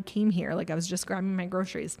before I came here. Like I was just grabbing my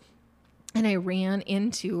groceries. And I ran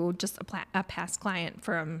into just a past client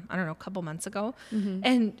from, I don't know, a couple months ago.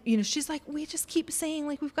 And, you know, she's like, we just keep saying,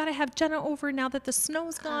 like, we've got to have Jenna over now that the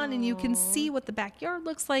snow's gone and you can see what the backyard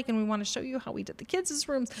looks like. And we want to show you how we did the kids'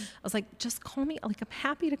 rooms. I was like, just call me. Like, I'm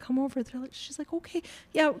happy to come over. She's like, okay.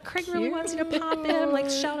 Yeah, Craig really wants you to pop in. I'm like,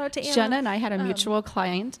 shout out to Anna. Jenna and I had a mutual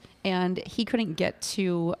client, and he couldn't get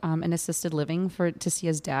to an assisted living to see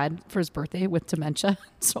his dad for his birthday with dementia.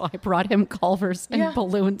 So I brought him Culvers and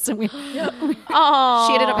balloons, and she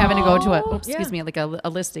ended up having to go to like a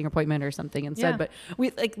listing appointment or something instead. Yeah.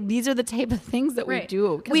 But these are the type of things that we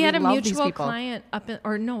do. 'Cause We had a love these mutual people. client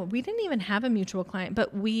we didn't even have a mutual client,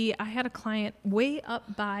 but I had a client way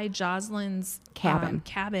up by Joslyn's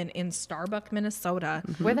cabin in Starbuck, Minnesota.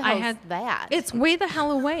 Where the hell is that? It's way the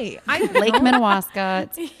hell away. Lake Minnewaska.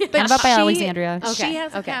 It's kind of up by Alexandria. She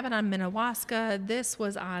has a cabin on Minnewaska. This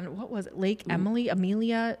was on, what was it, Lake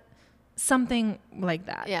Amelia, something like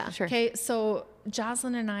that. Yeah, sure. Okay, so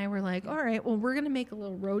Joslyn and I were like, all right, well, we're going to make a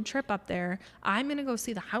little road trip up there. I'm going to go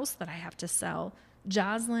see the house that I have to sell.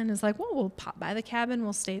 Joslyn is like, well, we'll pop by the cabin.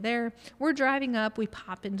 We'll stay there. We're driving up. We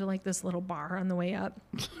pop into like this little bar on the way up.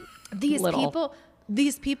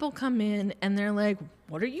 These people come in and they're like,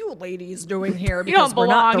 what are you ladies doing here? Because don't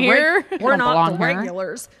belong here. We're not the belong here.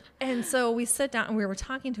 regulars. And so we sit down and we were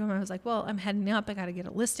talking to him. I was like, well, I'm heading up. I got to get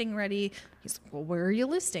a listing ready. He's like, well, where are you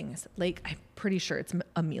listing? I said, I'm pretty sure it's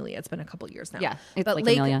Amelia. It's been a couple years now. Yeah, it's but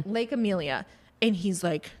Lake Amelia. Lake Amelia. And he's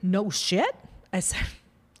like, no shit. I said,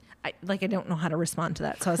 I don't know how to respond to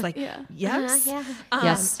that. So I was like, yes.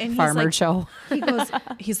 Yes, and he's farmer like, show.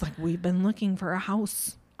 he's like, we've been looking for a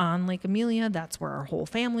house on Lake Amelia. That's where our whole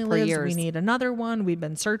family lives. years. We need another one. We've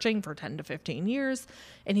been searching for 10 to 15 years.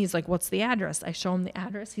 And he's like, what's the address? I show him the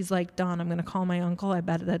address. He's like, Dawn, I'm going to call my uncle. I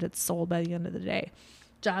bet that it's sold by the end of the day.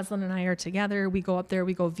 Joslyn and I are together. We go up there.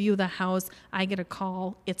 We go view the house. I get a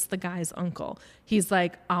call. It's the guy's uncle. He's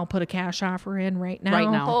like, I'll put a cash offer in right now. Right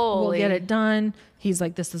now. We'll get Holy. it done. He's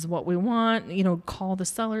like, this is what we want. You know, call the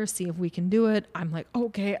seller, see if we can do it. I'm like,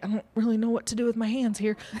 okay, I don't really know what to do with my hands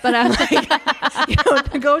here. But I'm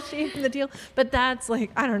like, negotiating the deal. But that's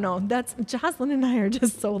like, I don't know. That's Joslyn and I are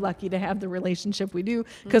just so lucky to have the relationship we do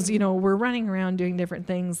because, we're running around doing different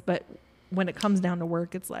things. But when it comes down to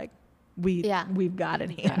work, it's like, we've got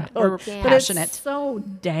it handled. We're But passionate. it's so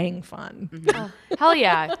dang fun. Hell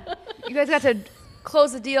yeah. You guys got to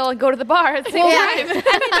close the deal and go to the bar at the same time.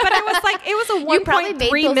 But it was a You probably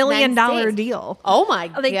made $1.3 those million men's days. deal. Oh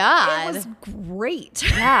my Like, God. it was great.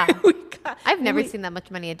 Yeah. I've never seen that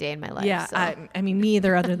much money a day in my life. Yeah, so. I mean, me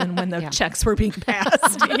either, other than when the Yeah. checks were being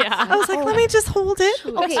passed. Yeah. I was like, let me just hold it.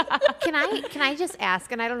 Okay, can I just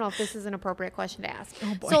ask, and I don't know if this is an appropriate question to ask.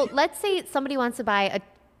 Oh, boy. So let's say somebody wants to buy a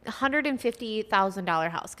 $150,000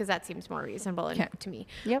 house, because that seems more reasonable to me.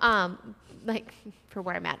 Yep. Like for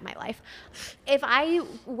where I'm at in my life. If I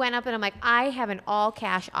went up and I'm like, I have an all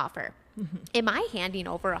cash offer, am I handing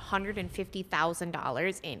over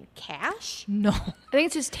 $150,000 in cash? No. I think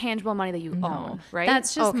it's just tangible money that you own, right?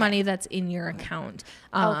 That's just Okay. money that's in your account.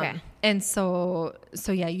 Okay. And so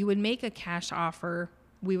yeah, you would make a cash offer.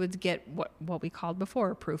 We would get what we called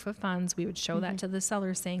before proof of funds. We would show that to the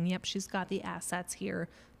seller saying, yep, she's got the assets here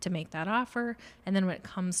to make that offer. And then when it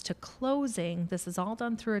comes to closing, this is all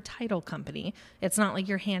done through a title company. It's not like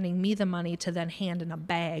you're handing me the money to then hand in a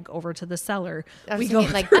bag over to the seller. I was We go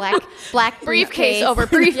thinking like black briefcase over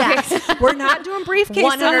briefcase. We're not doing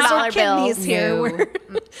briefcases $100 or kidneys bills. here.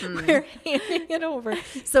 No. We're handing it over.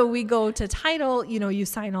 So we go to title, you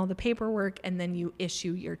sign all the paperwork and then you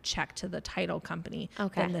issue your check to the title company.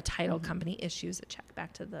 Okay. Then the title company issues a check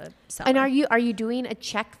back to the seller. And are you doing a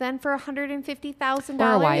check then for $150,000?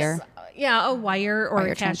 Or a wire. Yeah, a wire or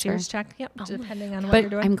Wire a cashier's transfer. check. Yep, depending on what But you're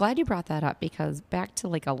doing. I'm glad you brought that up because back to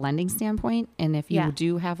like a lending standpoint, and if you Yeah.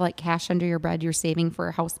 do have like cash under your bed, you're saving for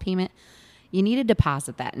a house payment, you need to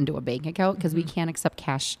deposit that into a bank account because we can't accept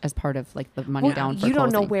cash as part of like the money down for You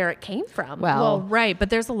don't know closing. where it came from. Well, right, but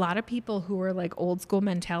there's a lot of people who are like old school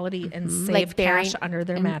mentality and save Like burying- cash under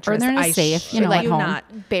their or mattress. they're in a I safe, shit at you home.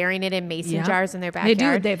 not. burying it in mason Yeah. jars in their They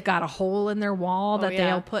backyard. do. They've got a hole in their wall that yeah.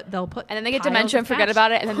 they'll put, And then they get piles dementia of and forget cash.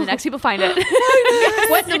 about it, and then the next people find it.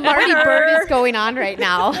 What in the Marty Bird is going on right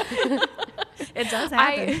now? It does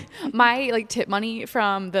happen. My like tip money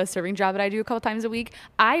from the serving job that I do a couple times a week,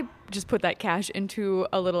 I just put that cash into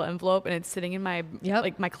a little envelope and it's sitting in my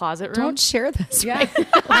like my closet room. Don't share this. Yeah,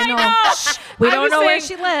 I know. We I'm don't just know where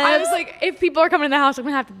saying, she lives. I was like, if people are coming in the house, I'm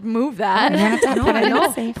gonna have to move that. No, I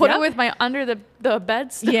know. Put it with my under the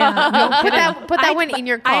bed stuff. Yeah, no, Put that one in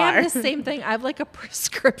your car. I have the same thing. I have like a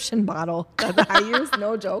prescription bottle that I use,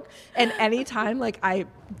 no joke. And anytime like I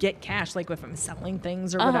get cash, like if I'm selling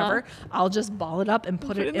things or whatever, I'll just ball it up and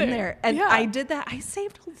put it in there. And Yeah. I did that. I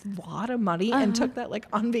saved a lot of money and took that like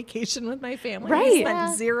on vacation with my family. Right. I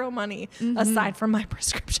spent zero money aside from my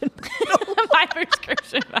prescription bottle. My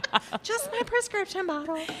prescription. Just my prescription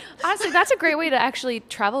bottle. Honestly, that's a great way to actually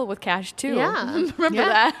travel with cash too. Yeah. Remember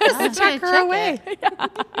Yeah. that. I'm trying to her check away. it.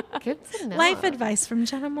 Good to know. Life advice from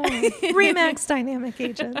Jenna Mohr. Remax Dynamic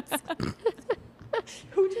Agents.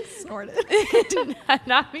 Who just snorted?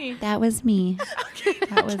 Not me. That was me.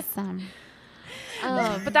 That was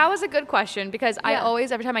But that was a good question because I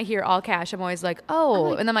always, every time I hear all cash, I'm always like,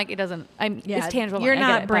 oh, and I'm like, it doesn't. It's tangible. You're money. I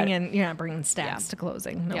get not it, but- you're not bringing stacks to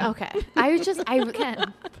closing. No. Okay. I've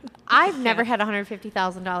never had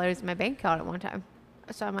 $150,000 in my bank account at one time.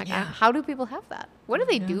 So I'm like, how do people have that? What do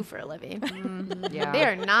they do for a living? yeah. They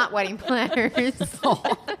are not wedding planners.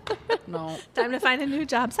 No. Time to find a new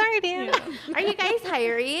job. Sorry, Dan. Are you guys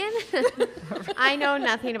hiring? I know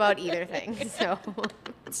nothing about either thing. So,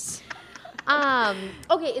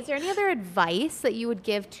 okay. Is there any other advice that you would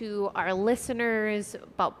give to our listeners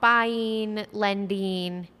about buying,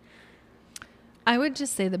 lending? I would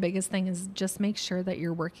just say the biggest thing is just make sure that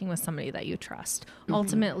you're working with somebody that you trust.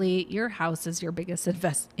 Ultimately, your house is your biggest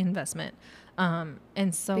investment.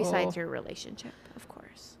 And so Besides your relationship, of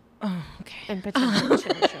course. Oh, okay. And potential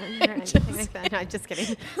children or anything like that. No, just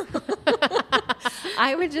kidding.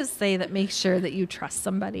 I would just say that make sure that you trust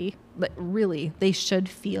somebody. But really, they should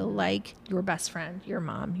feel like your best friend, your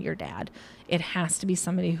mom, your dad. It has to be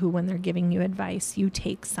somebody who, when they're giving you advice, you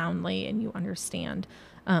take soundly and you understand.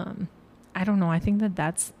 I don't know. I think that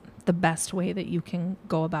that's the best way that you can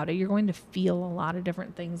go about it. You're going to feel a lot of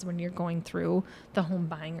different things when you're going through the home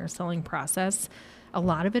buying or selling process. A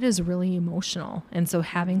lot of it is really emotional. And so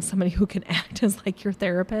having somebody who can act as like your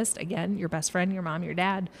therapist, again, your best friend, your mom, your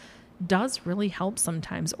dad, does really help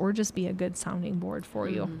sometimes, or just be a good sounding board for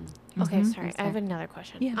you. Okay, sorry. I have another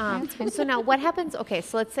question. Yeah. So now what happens? Okay,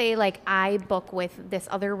 so let's say like I book with this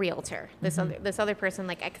other realtor, this other person,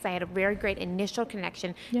 like, because I had a very great initial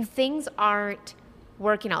connection. Yeah. Things aren't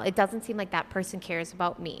working out. It doesn't seem like that person cares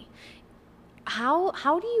about me. How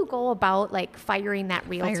do you go about like firing that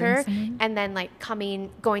realtor and then like going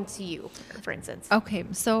to you, for instance? Okay,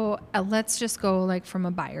 so let's just go like from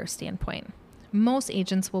a buyer standpoint. Most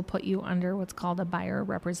agents will put you under what's called a buyer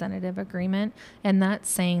representative agreement, and that's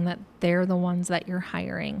saying that they're the ones that you're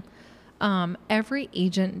hiring. Every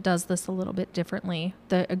agent does this a little bit differently.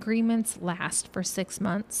 The agreements last for 6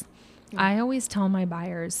 months. I always tell my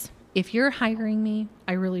buyers, if you're hiring me,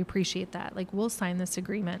 I really appreciate that. Like, we'll sign this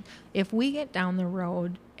agreement. If we get down the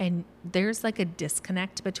road and there's like a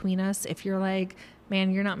disconnect between us, if you're like,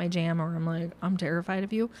 man, you're not my jam, or I'm like, I'm terrified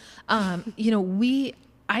of you,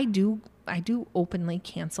 I do openly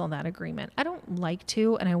cancel that agreement. I don't like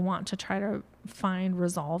to, and I want to try to find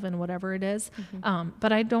resolve in whatever it is.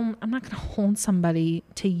 But I'm not going to hold somebody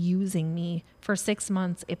to using me for 6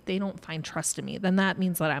 months if they don't find trust in me. Then that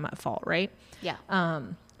means that I'm at fault, right? Yeah.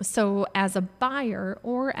 So as a buyer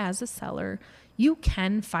or as a seller, you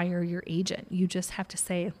can fire your agent. You just have to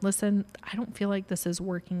say, listen, I don't feel like this is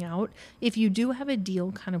working out. If you do have a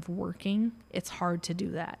deal kind of working, it's hard to do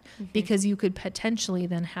that because you could potentially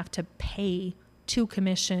then have to pay 2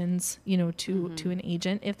 commissions, to an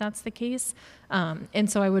agent if that's the case. And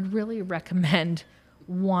so I would really recommend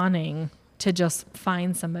wanting to just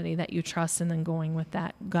find somebody that you trust and then going with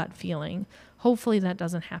that gut feeling. Hopefully that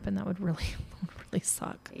doesn't happen. That would really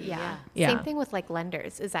suck. Yeah. Yeah. Same thing with like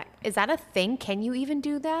lenders. Is that a thing? Can you even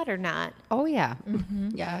do that or not? Oh, yeah.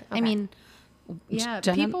 Yeah. I mean, Yeah,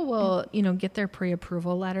 Jenna- people will, get their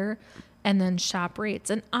pre-approval letter, and then shop rates.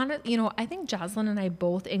 And I think Joslyn and I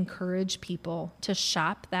both encourage people to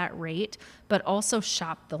shop that rate, but also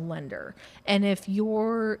shop the lender. And if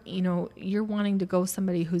you're wanting to go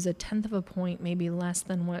somebody who's a 1/10 of a point, maybe less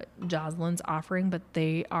than what Joslyn's offering, but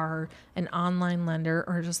they are an online lender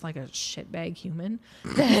or just like a shitbag human,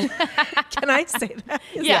 then can I say that?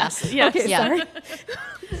 Yes. Okay, Yeah. sorry.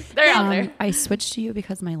 They're out there. I switched to you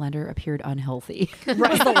because my lender appeared unhealthy.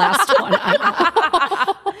 Right. The last one.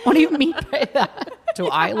 What do you mean by that? Do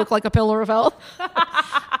I look like a pillar of health?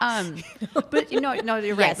 But no,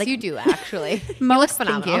 you're right. Yes, you do actually. Most, look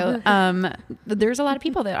thank you. There's a lot of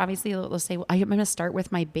people that obviously will say, well, I'm going to start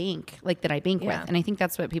with my bank, like that I bank with. And I think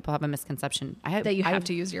that's what people have a misconception. That you have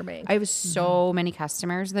to use your bank. I have so many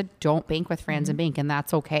customers that don't bank with Frandsen Bank, and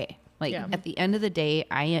that's okay. Like at the end of the day,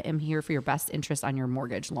 I am here for your best interest on your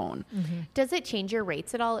mortgage loan. Does it change your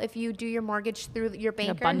rates at all if you do your mortgage through your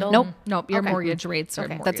banker? bundle? Nope. Your Okay. mortgage rates are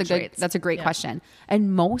mortgage rates. That's a great question.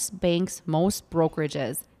 And most banks, most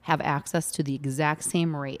brokerages have access to the exact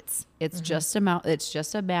same rates. It's just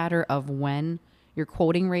a matter of when you're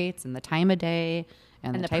quoting rates and the time of day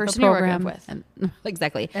and the type person of you're program. working And,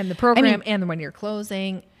 exactly. And the program, I mean, and when you're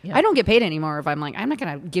closing. Yeah. I don't get paid anymore if I'm like, I'm not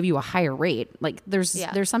going to give you a higher rate. Like there's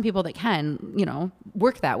some people that can,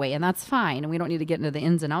 work that way, and that's fine. And we don't need to get into the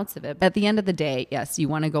ins and outs of it. But at the end of the day, yes, you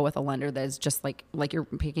want to go with a lender that is just like you're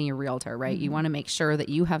picking a realtor, right? You want to make sure that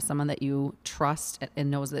you have someone that you trust and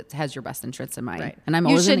knows that has your best interests in mind. Right. And I'm you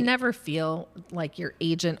always should never feel like your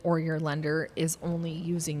agent or your lender is only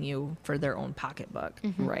using you for their own pocketbook.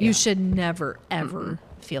 Right. You should never, ever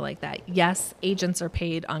feel like that. Yes, agents are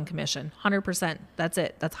paid on commission, 100%. That's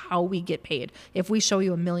it. That's how we get paid. If we show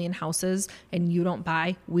you 1 million houses and you don't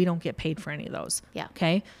buy, we don't get paid for any of those. Yeah.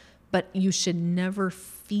 Okay. But you should never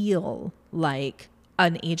feel like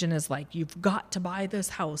an agent is like, you've got to buy this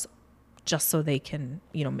house just so they can,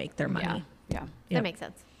 make their money. Yeah. That makes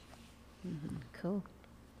sense. Cool.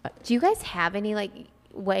 Do you guys have any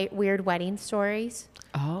weird wedding stories?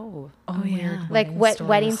 Oh. Yeah. Like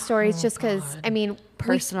wedding stories? Just because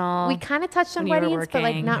Personal. We kind of touched on when you were weddings, but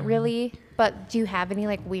working. not really. But do you have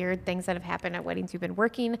any weird things that have happened at weddings you've been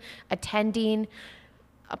working, attending,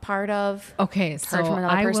 a part of? Okay, Heard so from another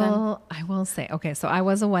I person? will say, okay, so I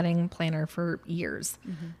was a wedding planner for years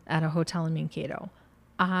at a hotel in Mankato.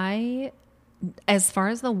 As far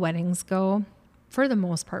as the weddings go, for the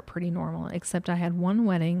most part, pretty normal, except I had one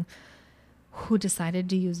wedding who decided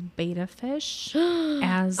to use beta fish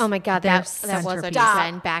as Oh my God, their that was a centerpiece.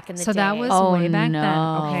 trend back in the day. So that was Oh, way back no.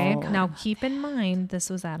 then. Okay, now keep in mind this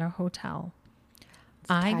was at a hotel.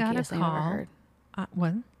 I got a tackiest thing I've ever call. heard.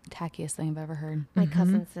 What? Tackiest thing I've ever heard. My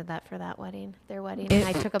cousins did that for that wedding, their wedding. And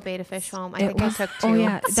I took a beta fish home. I think I took 2. Oh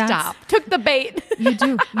yeah, Stop. Took the bait. You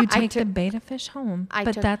do. You take took- the beta fish home, I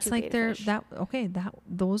but took that's 2 like beta their fish.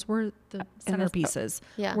 those were the centerpieces.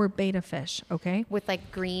 Yeah. Were beta fish. Okay. With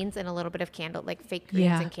greens and a little bit of candle, fake greens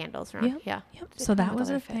Yeah. and candles around. Yep. Yeah. Yep. So that was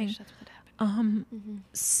a Other thing. fish, that's what happened.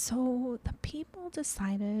 So the people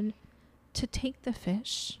decided to take the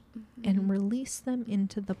fish and release them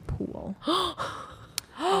into the pool.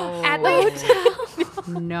 At the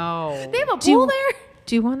hotel. No. They have a pool there?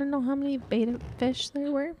 Do you want to know how many beta fish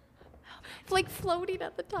there were? Floating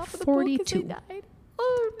at the top of the pool because they 42. died.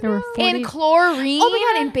 Oh, There were no. 40 And chlorine. Oh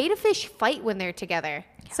my God! And beta fish fight when they're together.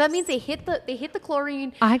 So that means they hit the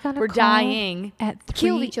chlorine. I got a We're call dying. at 3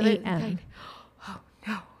 Killed each other. a.m.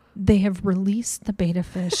 They have released the beta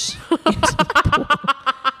fish into the pool.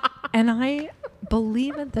 And I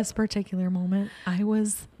believe at this particular moment, I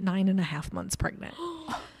was 9.5 months pregnant.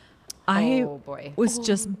 I Oh, boy. was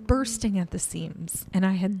just bursting at the seams. And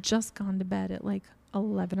I had just gone to bed at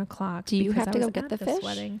 11 o'clock. Do you because have I to was go get at the this fish?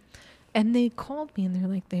 wedding. And they called me and they're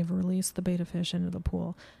like, they've released the beta fish into the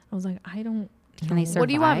pool. I was like, I don't Can they know. What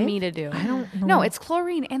do you want survive? me to do? I don't know. No, it's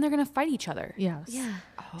chlorine, and they're gonna fight each other. Yes. Yeah.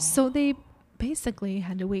 So they basically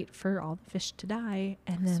had to wait for all the fish to die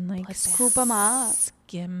and then Scoop 'em up.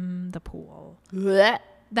 skim the pool. Blech.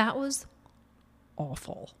 That was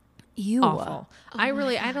awful. You. Awful. I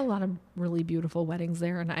had a lot of really beautiful weddings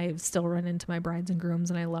there, and I still run into my brides and grooms,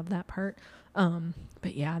 and I love that part.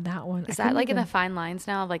 But yeah, that one. Is that in the fine lines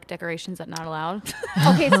now of decorations that not allowed?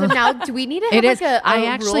 Okay, so now do we need to It have is. a I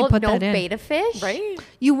actually rule of put no that in. beta fish? Right.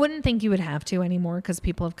 You wouldn't think you would have to anymore because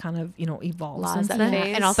people have kind of evolved Laws since that then.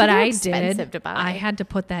 phase. And also but they're I expensive did. to buy. I had to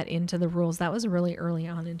put that into the rules. That was really early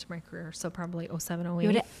on into my career, so probably 07, 08.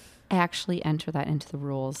 You would actually enter that into the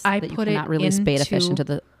rules. I that you put it cannot release beta fish into- into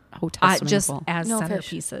the hotel swimming just pool. as No fish.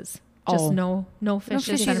 centerpieces. Just Oh. no fish.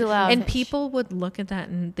 fish center- allowed. And people would look at that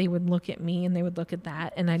and they would look at me and they would look at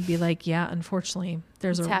that and I'd be like, yeah, unfortunately,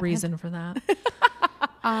 there's It's a happened. reason for that.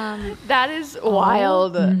 That is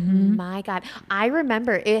wild. My God. I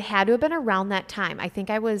remember it had to have been around that time. I think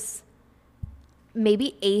I was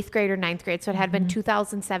maybe 8th grade or 9th grade. So it had been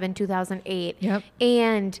 2007, 2008. Yep.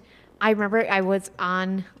 And I remember I was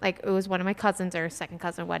on, like, it was one of my cousins or second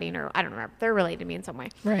cousin wedding, or I don't remember. They're related to me in some way.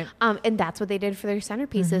 Right. And that's what they did for their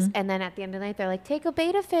centerpieces. And then at the end of the night, they're like, take a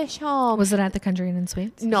beta fish home. Was it at the Country Inn and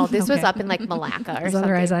Suites? No, this was Okay. up in like Malacca or 'Cause something.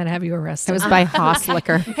 otherwise I'd have you arrested. It was by Haas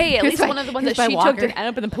Liquor. Hey, at least one of the ones that by she Walker. took didn't end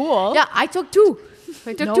up in the pool. Yeah, I took 2.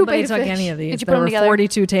 I took 2 Nobody beta took fish. any of these. Did you put There them were together?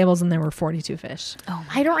 42 tables and there were 42 fish. Oh,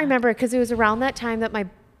 I don't remember because it was around that time that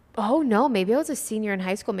oh no, maybe I was a senior in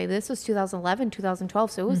high school. Maybe this was 2011,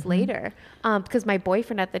 2012. So it was later. Because my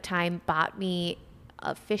boyfriend at the time bought me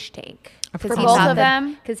a fish tank. For both of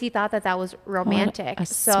them? Because he thought that was romantic. A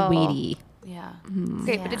So sweetie. Yeah.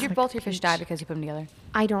 Okay, but did both your fish die because you put them together?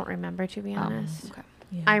 I don't remember, to be honest. Okay.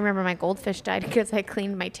 Yeah. I remember my goldfish died because I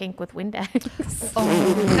cleaned my tank with Windex.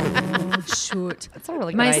 Oh, shoot. That's a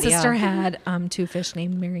really good My idea. sister had 2 fish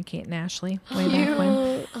named Mary Kate and Ashley way back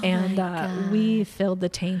when. And we filled the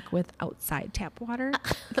tank with outside tap water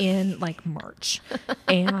in like March.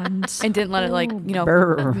 And didn't let it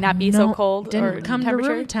Brr. not be no, so cold didn't or come temperature?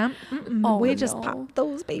 to room temp. Oh, we just no. popped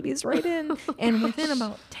those babies right in. And within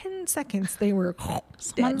about 10 seconds, they were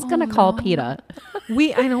Someone's dead. gonna call PETA.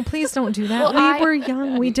 I know, please don't do that. Well, we were young.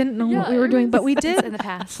 We didn't know what we were doing, but we did in the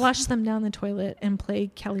past. flush them down the toilet and play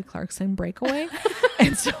Kelly Clarkson Breakaway.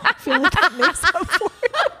 And so I feel like that makes up for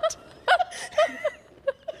it.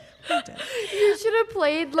 You should have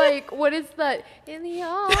played like, what is that? In the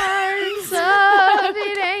arms of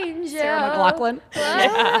an angel. Sarah McLachlan.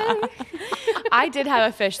 I did have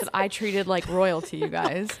a fish that I treated like royalty, you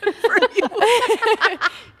guys.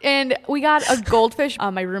 And we got a goldfish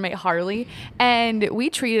on my roommate Harley, and we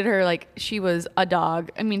treated her like she was a dog.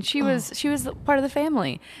 I mean, she was part of the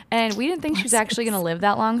family, and we didn't think she was actually going to live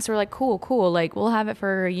that long. So we're like, cool, like we'll have it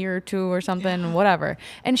for a year or 2 or something, whatever.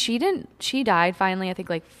 And she didn't. She died finally. I think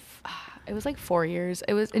like it was like 4 years.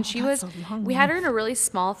 It was, and she was. that's a long We had her in a really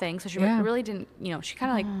small thing, so she really didn't. She kind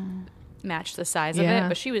of like matched the size of Yeah. it,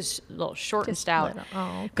 but she was a little short and stout.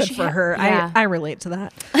 Oh, good She for had- her. yeah. I relate to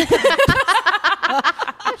that.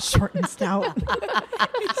 Short and stout.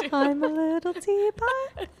 I'm a little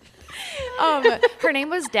teapot. Her name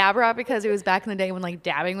was Dabra because it was back in the day when like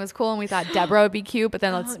dabbing was cool, and we thought Deborah would be cute, but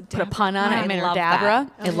then let's put a pun on it and made her Dabra.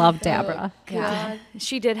 I love Dabra. Yeah.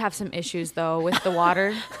 She did have some issues though with the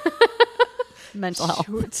water, Mental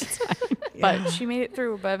health. but she made it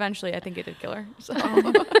through. But eventually, I think it did kill her. So.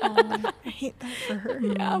 I hate that for her.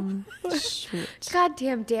 Yeah.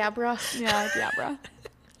 Goddamn, Dabra. Yeah, Dabra.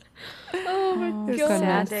 Oh my It was a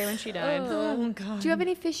sad day when she died. Oh, God. Do you have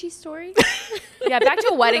any fishy stories? Yeah, back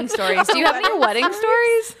to wedding stories. Do you have any wedding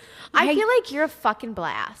stories? I feel like you're a fucking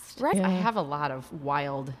blast. Right. I have a lot of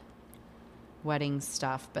wild wedding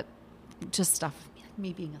stuff, but just stuff like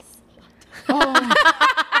me being a slut.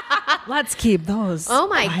 Let's keep those. Oh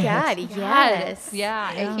my quiet. God, yes. Yeah,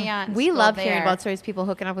 I can't. We go love hearing there. about stories people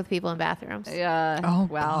hooking up with people in bathrooms. Oh, well,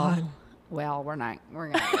 God. well, we're not. We're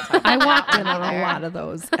gonna. Talk about I walked that in one on a either. lot of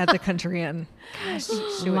those at the Country Inn. A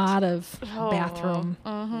lot of bathroom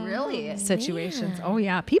Really? situations. Oh,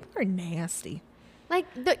 yeah. People are nasty. Like,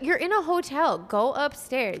 you're in a hotel. Go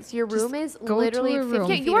upstairs. Your room is go to literally a 50 room.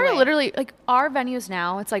 Yeah, feet you are away. literally like our venues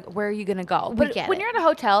now. It's like, where are you gonna go? But get when it. you're in a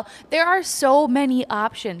hotel, there are so many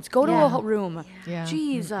options. Go to Yeah. a room. Yeah.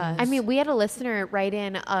 Jesus. I mean, we had a listener write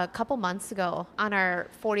in a couple months ago on our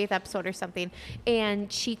 40th episode or something, and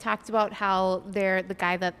she talked about how the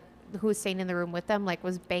guy who was staying in the room with them like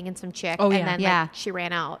was banging some chick, Oh, and yeah. then Yeah. like, she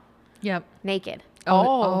ran out Yep. naked.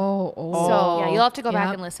 Oh. So- yeah, you'll have to go back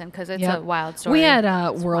Yep. and listen because it's Yep. a wild story. We had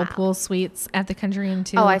whirlpool suites at the Country Inn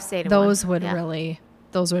too. Oh, I've stayed in those one. would Yeah.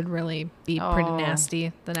 those would really be pretty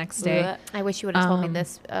nasty the next day. Blech. I wish you would have told me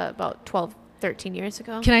this about 12, 13 years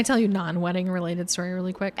ago. Can I tell you non-wedding related story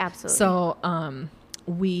really quick? Absolutely. So,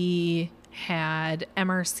 we had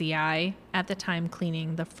MRCI at the time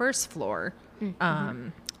cleaning the first floor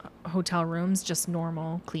hotel rooms, just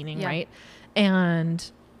normal cleaning, Yeah. right?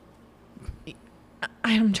 And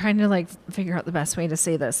I'm trying to like figure out the best way to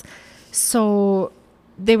say this. So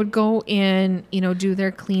they would go in, do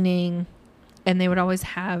their cleaning, and they would always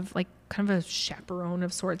have like kind of a chaperone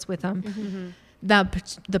of sorts with them.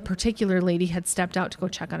 The particular lady had stepped out to go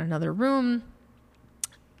check on another room.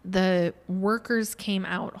 The workers came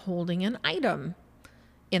out holding an item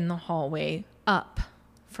in the hallway up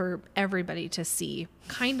for everybody to see,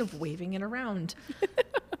 kind of waving it around.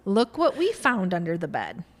 Look what we found under the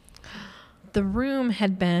bed. The room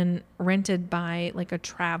had been rented by like a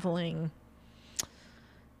traveling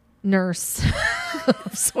nurse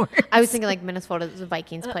of sorts. I was thinking like Minnesota's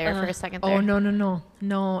Vikings player for a second there. Oh,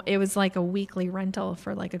 no. It was like a weekly rental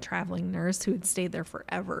for like a traveling nurse who had stayed there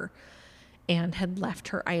forever and had left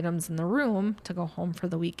her items in the room to go home for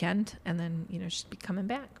the weekend. And then, she'd be coming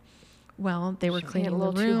back. Well, they were cleaning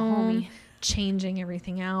the room, changing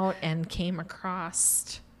everything out, and came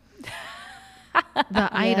across the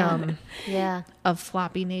item of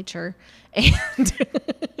floppy nature. And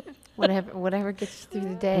whatever gets you through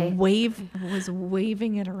the day. was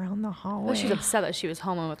waving it around the hallway. Well, she's upset that she was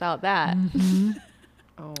home without that.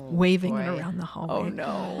 Waving it around the hallway. Oh,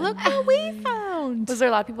 no. Look what we found. Was there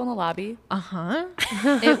a lot of people in the lobby? Uh-huh.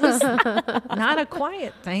 It was not a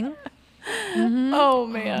quiet thing. Oh,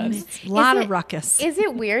 man. A lot of ruckus. Is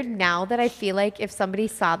it weird now that I feel like if somebody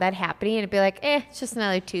saw that happening, it'd be like, it's just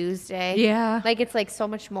another Tuesday. Yeah. Like it's like so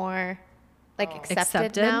much more like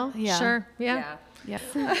accepted now. Yeah. Sure. Yeah.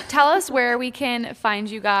 Tell us where we can find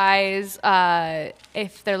you guys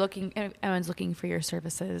if anyone's looking for your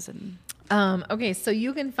services. And Okay, so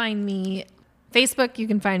you can find me Facebook. You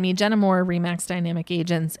can find me Jenna Mohr, Remax Dynamic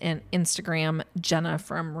Agents, and Instagram Jenna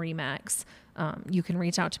from Remax. You can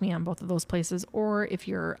reach out to me on both of those places, or if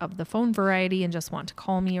you're of the phone variety and just want to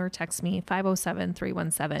call me or text me,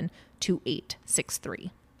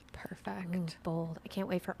 507-317-2863. perfect. Ooh, bold. I can't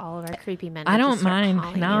wait for all of our creepy men. I to don't just start mind.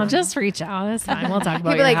 calling No, you. just reach out. It's fine. We'll talk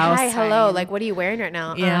about He'd be your like, house. hi, hello. Like, what are you wearing right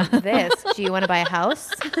now? Yeah. This. Do you want to buy a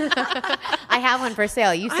house? I have one for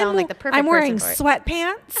sale. You sound like the perfect I'm wearing person for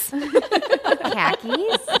sweatpants. it.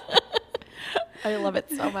 Khakis. I love it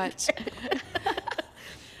so much.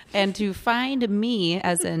 And to find me,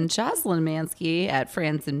 as in Joslyn Manske at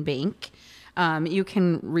Frandsen Bank, you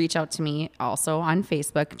can reach out to me also on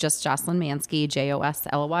Facebook, just Joslyn Manske,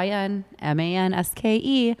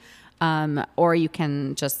 JoslynManske. Or you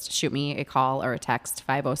can just shoot me a call or a text,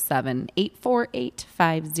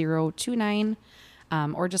 507-848-5029.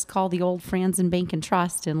 Or just call the old Frandsen Bank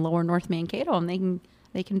Trust in Lower North Mankato, and they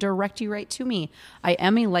can direct you right to me. I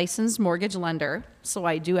am a licensed mortgage lender, so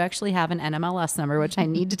I do actually have an NMLS number, which I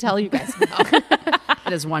need to tell you guys about.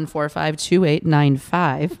 It is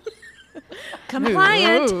 1452895.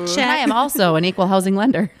 Compliant. And I am also an equal housing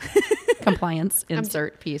lender. Compliance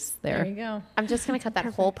insert piece There there. you go. I'm just going to cut that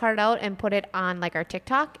whole part out and put it on like our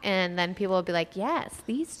TikTok. And then people will be like, yes,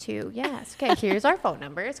 these two. Yes. Okay. Here's our phone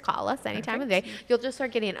numbers. Call us any time of the day. You'll just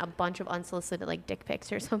start getting a bunch of unsolicited like dick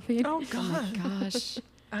pics or something. Oh, God. Gosh.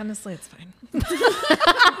 Honestly, it's fine.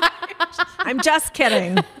 I'm just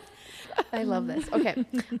kidding. I love this. Okay.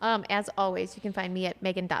 As always, you can find me at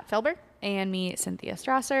Megan.Felber. And me, Cynthia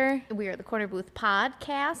Strasser. We are the Corner Booth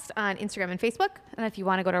Podcast on Instagram and Facebook. And if you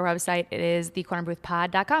want to go to our website, it is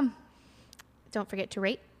thecornerboothpod.com. Don't forget to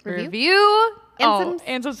rate, review,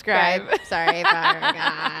 And subscribe. Sorry,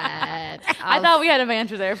 I forgot. I thought we had a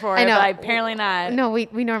mantra there for it, I know. but apparently not. No, we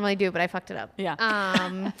normally do, but I fucked it up. Yeah.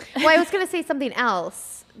 Well, I was going to say something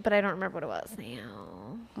else, but I don't remember what it was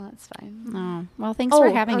now. Well, that's fine. Oh, well, thanks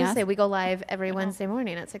for having I was us. say we go live every Wednesday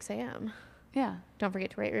morning at 6 a.m. Yeah. Don't forget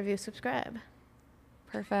to rate, review, subscribe.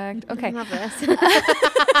 Perfect. I Okay. love this.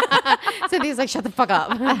 Cynthia's like, shut the fuck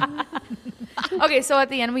up. Okay, so at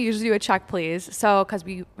the end, we usually do a check, please. So, because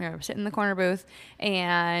we're sitting in the corner booth,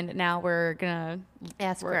 and now we're going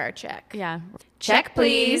Ask for our check. to, yeah. Check,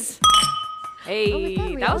 please. Hey, Oh my God,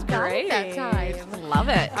 we that was almost got it great. that time. Love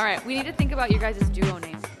it. All right, we need to think about your guys' duo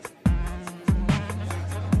name.